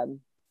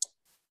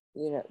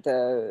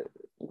 the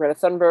Greta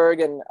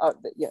Thunberg, and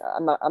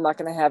I'm not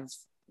going to have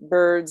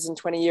birds in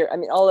 20 years. I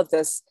mean, all of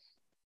this.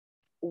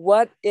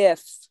 What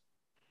if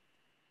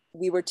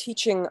we were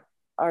teaching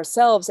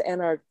ourselves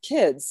and our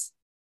kids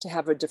to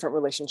have a different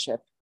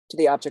relationship to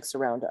the objects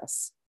around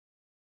us,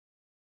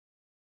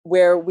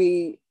 where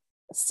we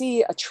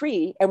see a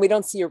tree and we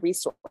don't see a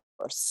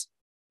resource,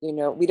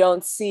 we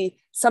don't see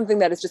something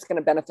that is just going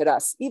to benefit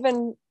us,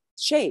 even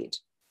shade,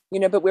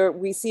 but where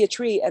we see a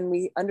tree and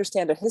we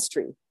understand a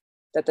history,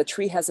 that the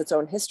tree has its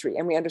own history,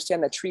 and we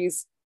understand that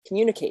trees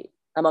communicate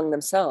among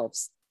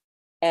themselves,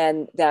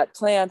 and that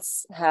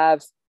plants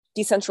have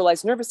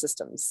decentralized nervous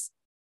systems.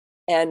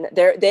 And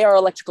they are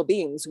electrical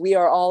beings. We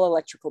are all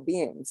electrical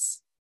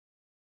beings.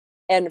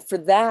 And for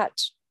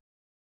that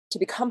to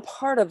become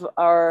part of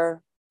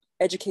our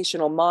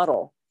educational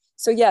model.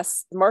 So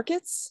yes,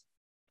 markets,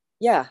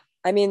 yeah.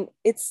 I mean,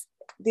 it's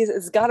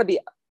got to be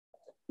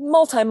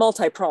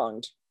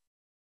multi-pronged.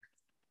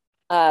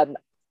 My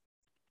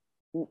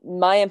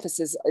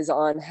emphasis is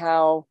on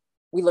how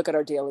we look at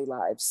our daily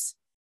lives.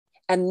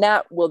 And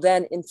that will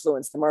then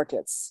influence the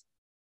markets.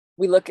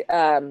 We look,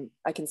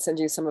 I can send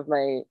you some of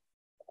my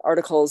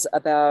articles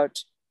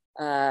about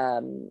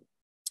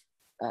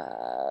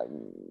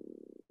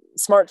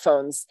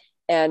smartphones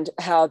and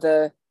how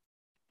the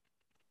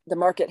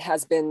market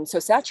has been so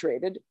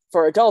saturated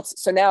for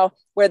adults. So now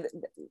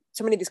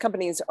so many of these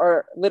companies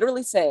are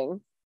literally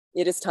saying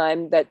it is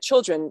time that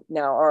children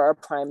now are our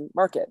prime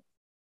market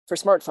for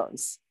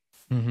smartphones.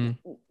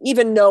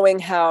 Even knowing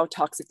how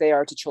toxic they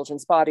are to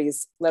children's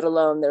bodies, let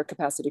alone their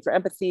capacity for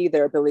empathy,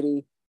 their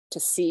ability to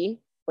see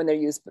when they're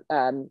used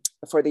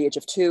before the age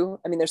of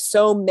 2. I mean, there's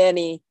so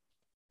many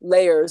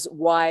layers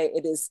why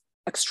it is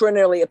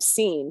extraordinarily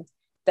obscene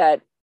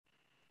that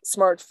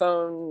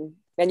smartphone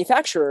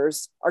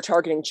manufacturers are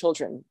targeting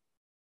children.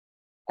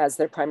 as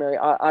their primary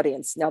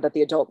audience now that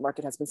the adult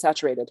market has been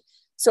saturated.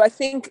 So I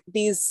think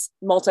these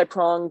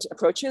multi-pronged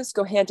approaches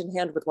go hand in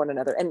hand with one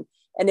another. And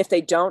if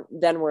they don't,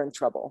 then we're in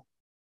trouble.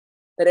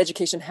 That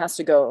education has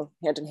to go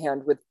hand in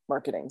hand with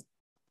marketing,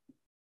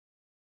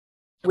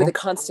 with a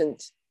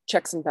constant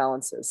checks and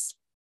balances.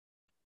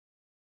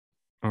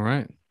 All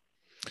right.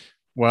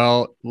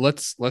 Well,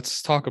 let's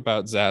talk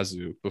about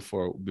Zazu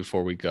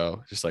before we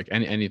go. Just like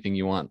anything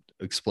you want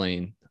to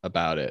explain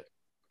about it.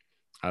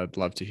 I would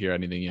love to hear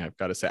anything you have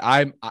got to say.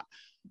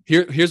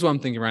 Here's what I'm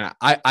thinking right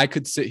now. I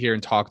could sit here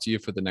and talk to you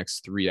for the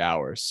next 3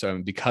 hours.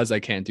 So because I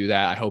can't do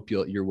that, I hope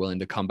you're willing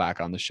to come back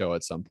on the show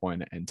at some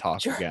point and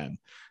talk again.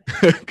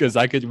 Because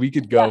we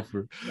could go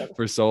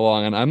for so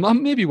long. And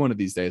I'm maybe one of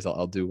these days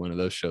I'll do one of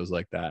those shows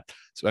like that.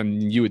 So I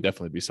mean, you would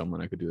definitely be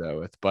someone I could do that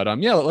with. But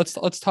yeah,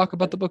 let's talk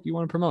about the book you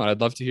want to promote.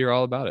 I'd love to hear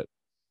all about it.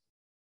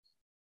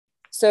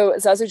 So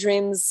Zazu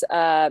Dreams,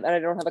 and I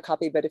don't have a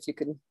copy, but if you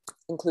could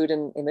include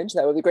an image,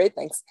 that would be great.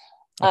 Thanks.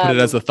 I'll put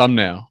it as a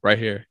thumbnail right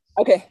here.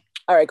 Okay.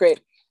 All right, great.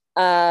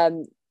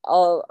 I'll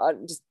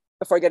just,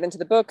 before I get into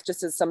the book,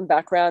 just as some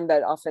background,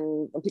 that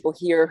often when people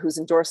hear who's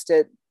endorsed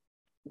it,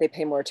 they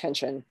pay more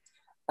attention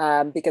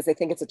because they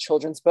think it's a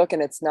children's book,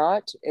 and it's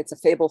not. It's a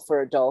fable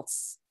for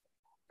adults.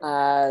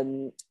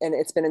 And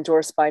it's been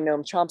endorsed by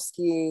Noam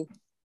Chomsky,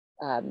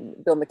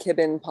 Bill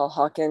McKibben, Paul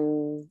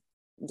Hawken,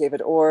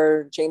 David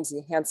Orr, James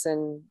E.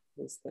 Hansen,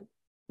 who's the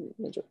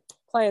major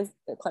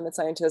climate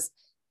scientist,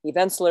 Eve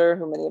Ensler,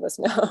 who many of us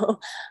know,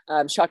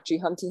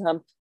 Shakji Humpty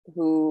Hump,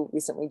 who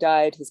recently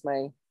died. He's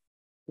my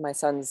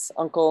son's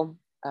uncle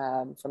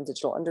from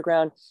Digital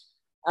Underground.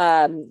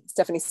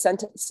 Stephanie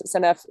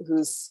Seneff,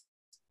 who's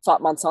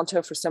fought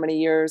Monsanto for so many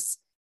years.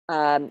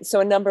 So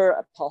a number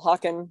of Paul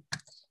Hawken.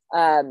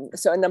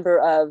 So a number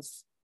of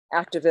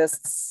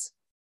activists,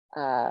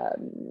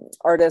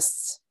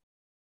 artists,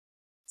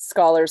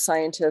 scholars,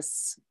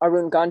 scientists,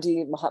 Arun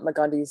Gandhi, Mahatma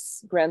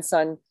Gandhi's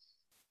grandson.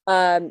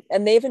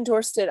 And they've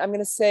endorsed it, I'm going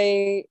to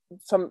say,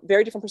 from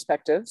very different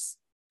perspectives.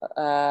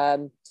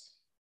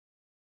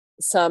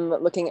 Some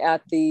looking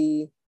at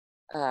the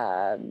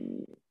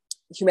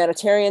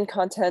humanitarian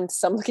content,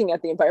 some looking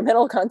at the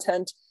environmental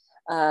content,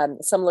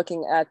 some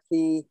looking at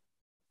the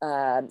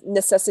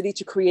necessity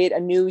to create a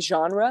new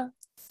genre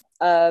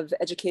of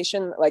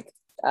education, like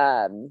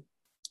Arun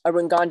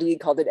Gandhi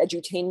called it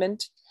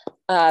edutainment.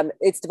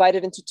 It's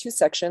divided into two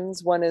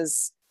sections. One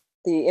is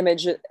the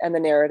image and the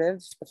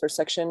narrative, the first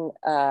section.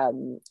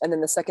 And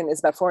then the second is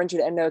about 400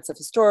 endnotes of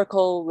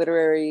historical,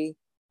 literary,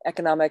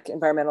 economic,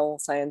 environmental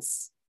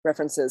science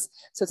references.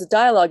 So it's a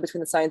dialogue between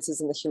the sciences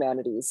and the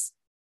humanities.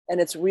 And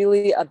it's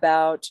really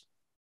about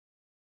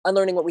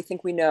unlearning what we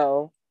think we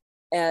know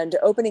and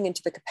opening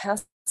into the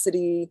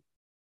capacity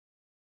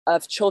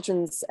of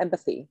children's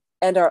empathy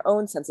and our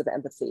own sense of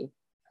empathy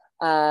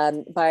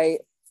by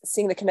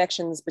seeing the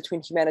connections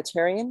between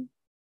humanitarian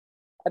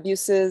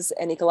abuses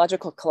and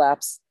ecological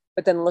collapse,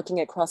 but then looking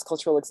at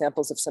cross-cultural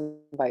examples of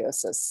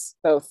symbiosis,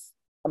 both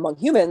among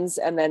humans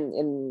and then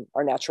in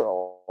our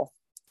natural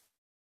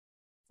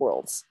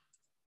worlds,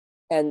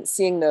 and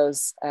seeing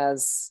those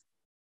as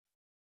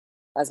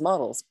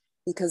models.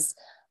 Because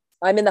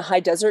I'm in the high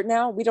desert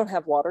now. We don't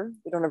have water.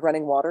 We don't have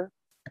running water.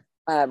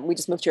 We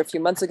just moved here a few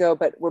months ago,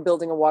 but we're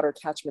building a water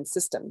catchment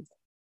system.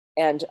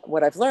 And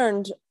what I've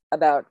learned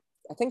about,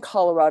 I think,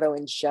 Colorado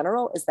in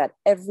general is that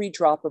every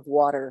drop of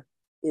water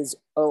is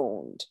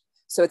owned.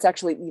 So it's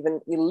actually even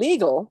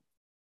illegal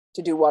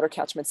to do water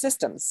catchment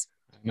systems.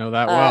 I know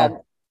that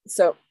well.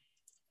 So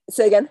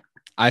say again.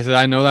 I said,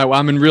 I know that well.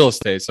 I'm in real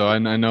estate, so I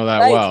know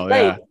that well.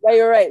 Right,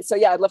 you're right. So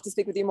yeah, I'd love to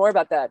speak with you more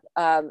about that.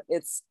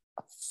 It's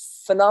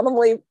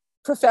phenomenally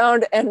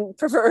profound and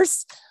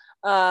perverse.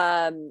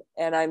 And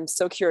I'm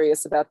so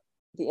curious about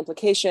the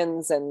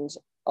implications and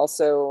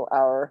also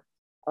our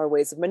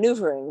ways of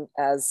maneuvering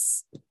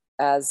as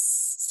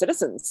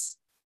citizens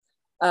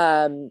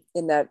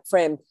in that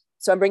frame.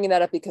 So I'm bringing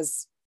that up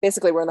because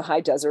basically we're in the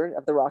high desert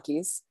of the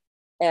Rockies.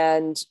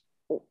 And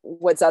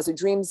what Zazu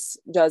Dreams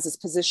does is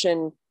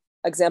position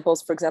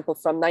examples, for example,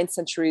 from 9th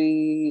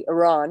century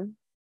Iran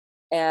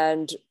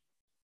and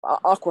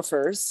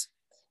aquifers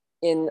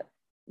in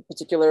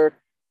particular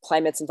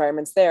climates,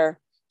 environments there,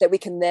 that we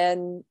can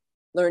then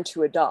learn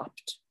to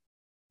adopt,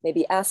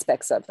 maybe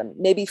aspects of them,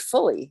 maybe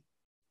fully.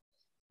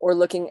 Or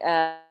looking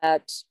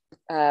at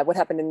what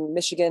happened in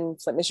Michigan,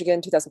 Flint,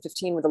 Michigan,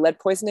 2015 with the lead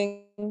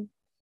poisoning,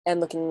 and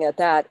looking at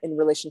that in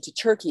relation to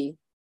Turkey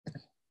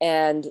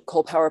and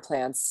coal power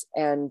plants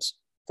and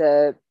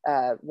the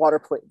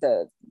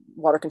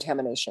water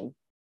contamination.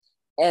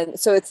 And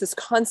so it's this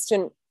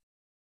constant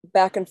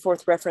back and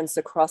forth reference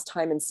across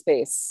time and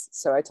space.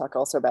 So I talk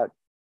also about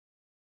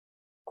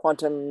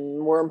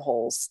quantum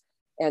wormholes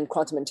and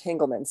quantum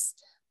entanglements.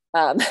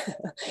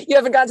 You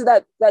haven't got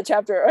to that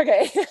chapter,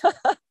 okay.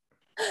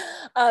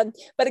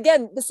 But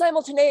again, the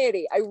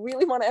simultaneity, I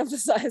really want to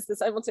emphasize the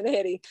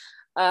simultaneity.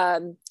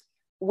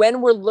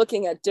 When we're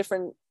looking at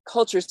different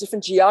cultures,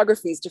 different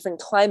geographies, different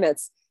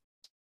climates,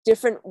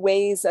 different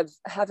ways of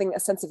having a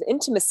sense of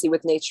intimacy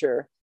with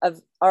nature,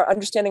 of our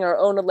understanding our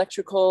own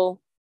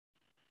electrical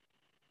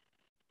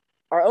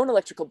our own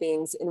electrical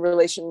beings in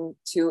relation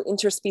to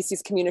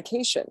interspecies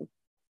communication.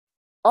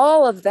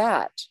 All of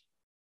that,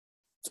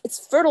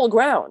 it's fertile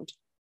ground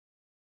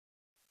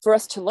for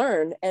us to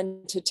learn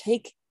and to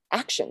take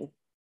action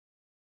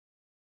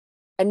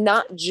and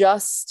not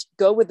just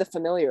go with the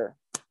familiar.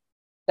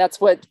 That's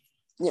what,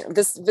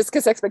 this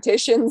Viscous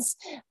Expectations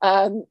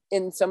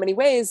in so many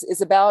ways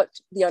is about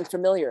the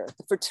unfamiliar,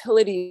 the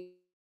fertility,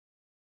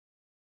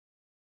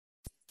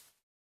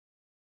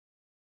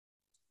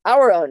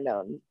 our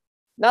unknown,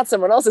 not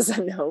someone else's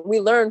unknown. We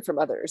learn from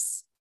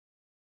others.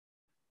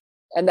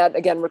 And that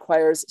again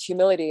requires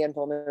humility and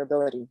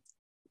vulnerability.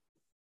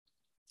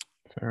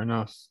 Fair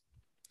enough.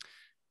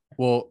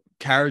 Well,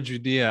 Cara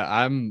Judea,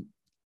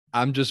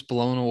 I'm just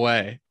blown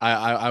away.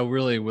 I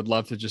really would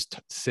love to just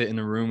sit in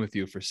a room with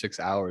you for 6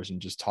 hours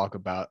and just talk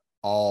about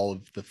all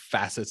of the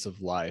facets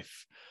of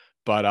life.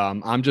 But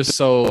I'm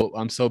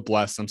so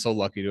blessed. I'm so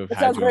lucky to have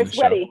had you on the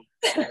show.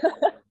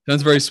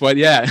 Sounds very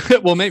sweaty. Yeah.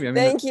 Well, maybe. I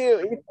mean, thank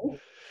you.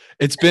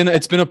 It's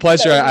been a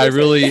pleasure. I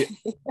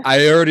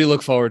already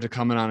look forward to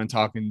coming on and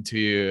talking to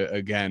you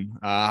again.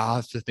 I'll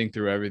have to think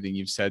through everything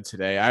you've said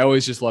today. I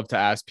always just love to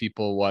ask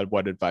people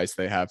what advice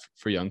they have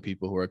for young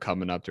people who are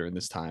coming up during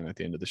this time at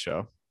the end of the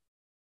show.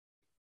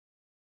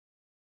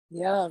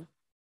 Yeah.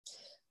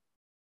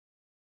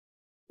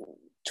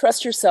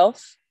 Trust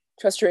yourself,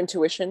 trust your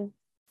intuition,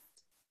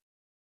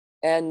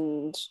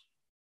 and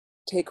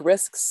take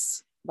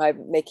risks by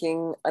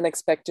making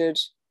unexpected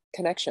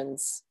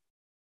connections.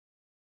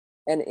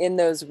 And in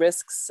those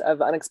risks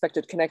of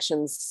unexpected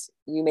connections,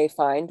 we may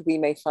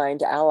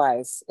find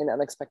allies in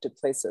unexpected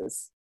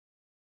places.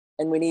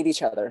 And we need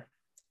each other.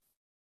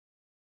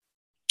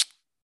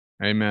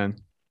 Amen.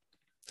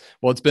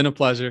 Well, it's been a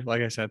pleasure.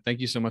 Like I said, thank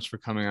you so much for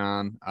coming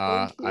on.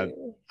 I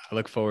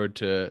look forward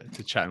to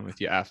chatting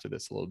with you after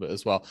this a little bit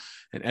as well.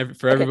 And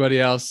for everybody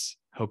else,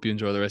 hope you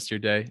enjoy the rest of your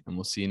day. And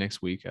we'll see you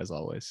next week, as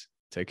always.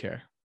 Take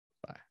care.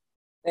 Bye.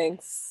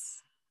 Thanks.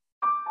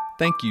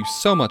 Thank you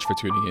so much for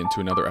tuning in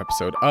to another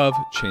episode of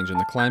Changing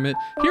the Climate.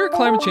 Here at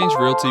Climate Change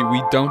Realty,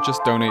 we don't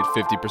just donate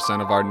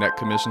 50% of our net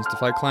commissions to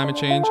fight climate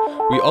change.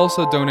 We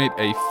also donate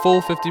a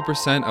full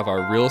 50% of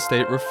our real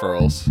estate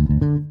referrals.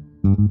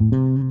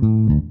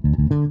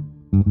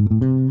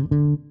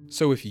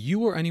 So if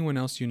you or anyone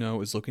else you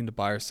know is looking to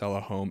buy or sell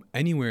a home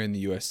anywhere in the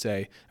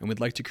USA and would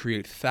like to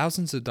create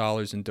thousands of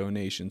dollars in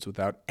donations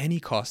without any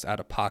cost out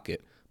of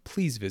pocket,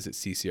 please visit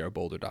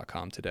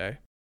ccrboulder.com today.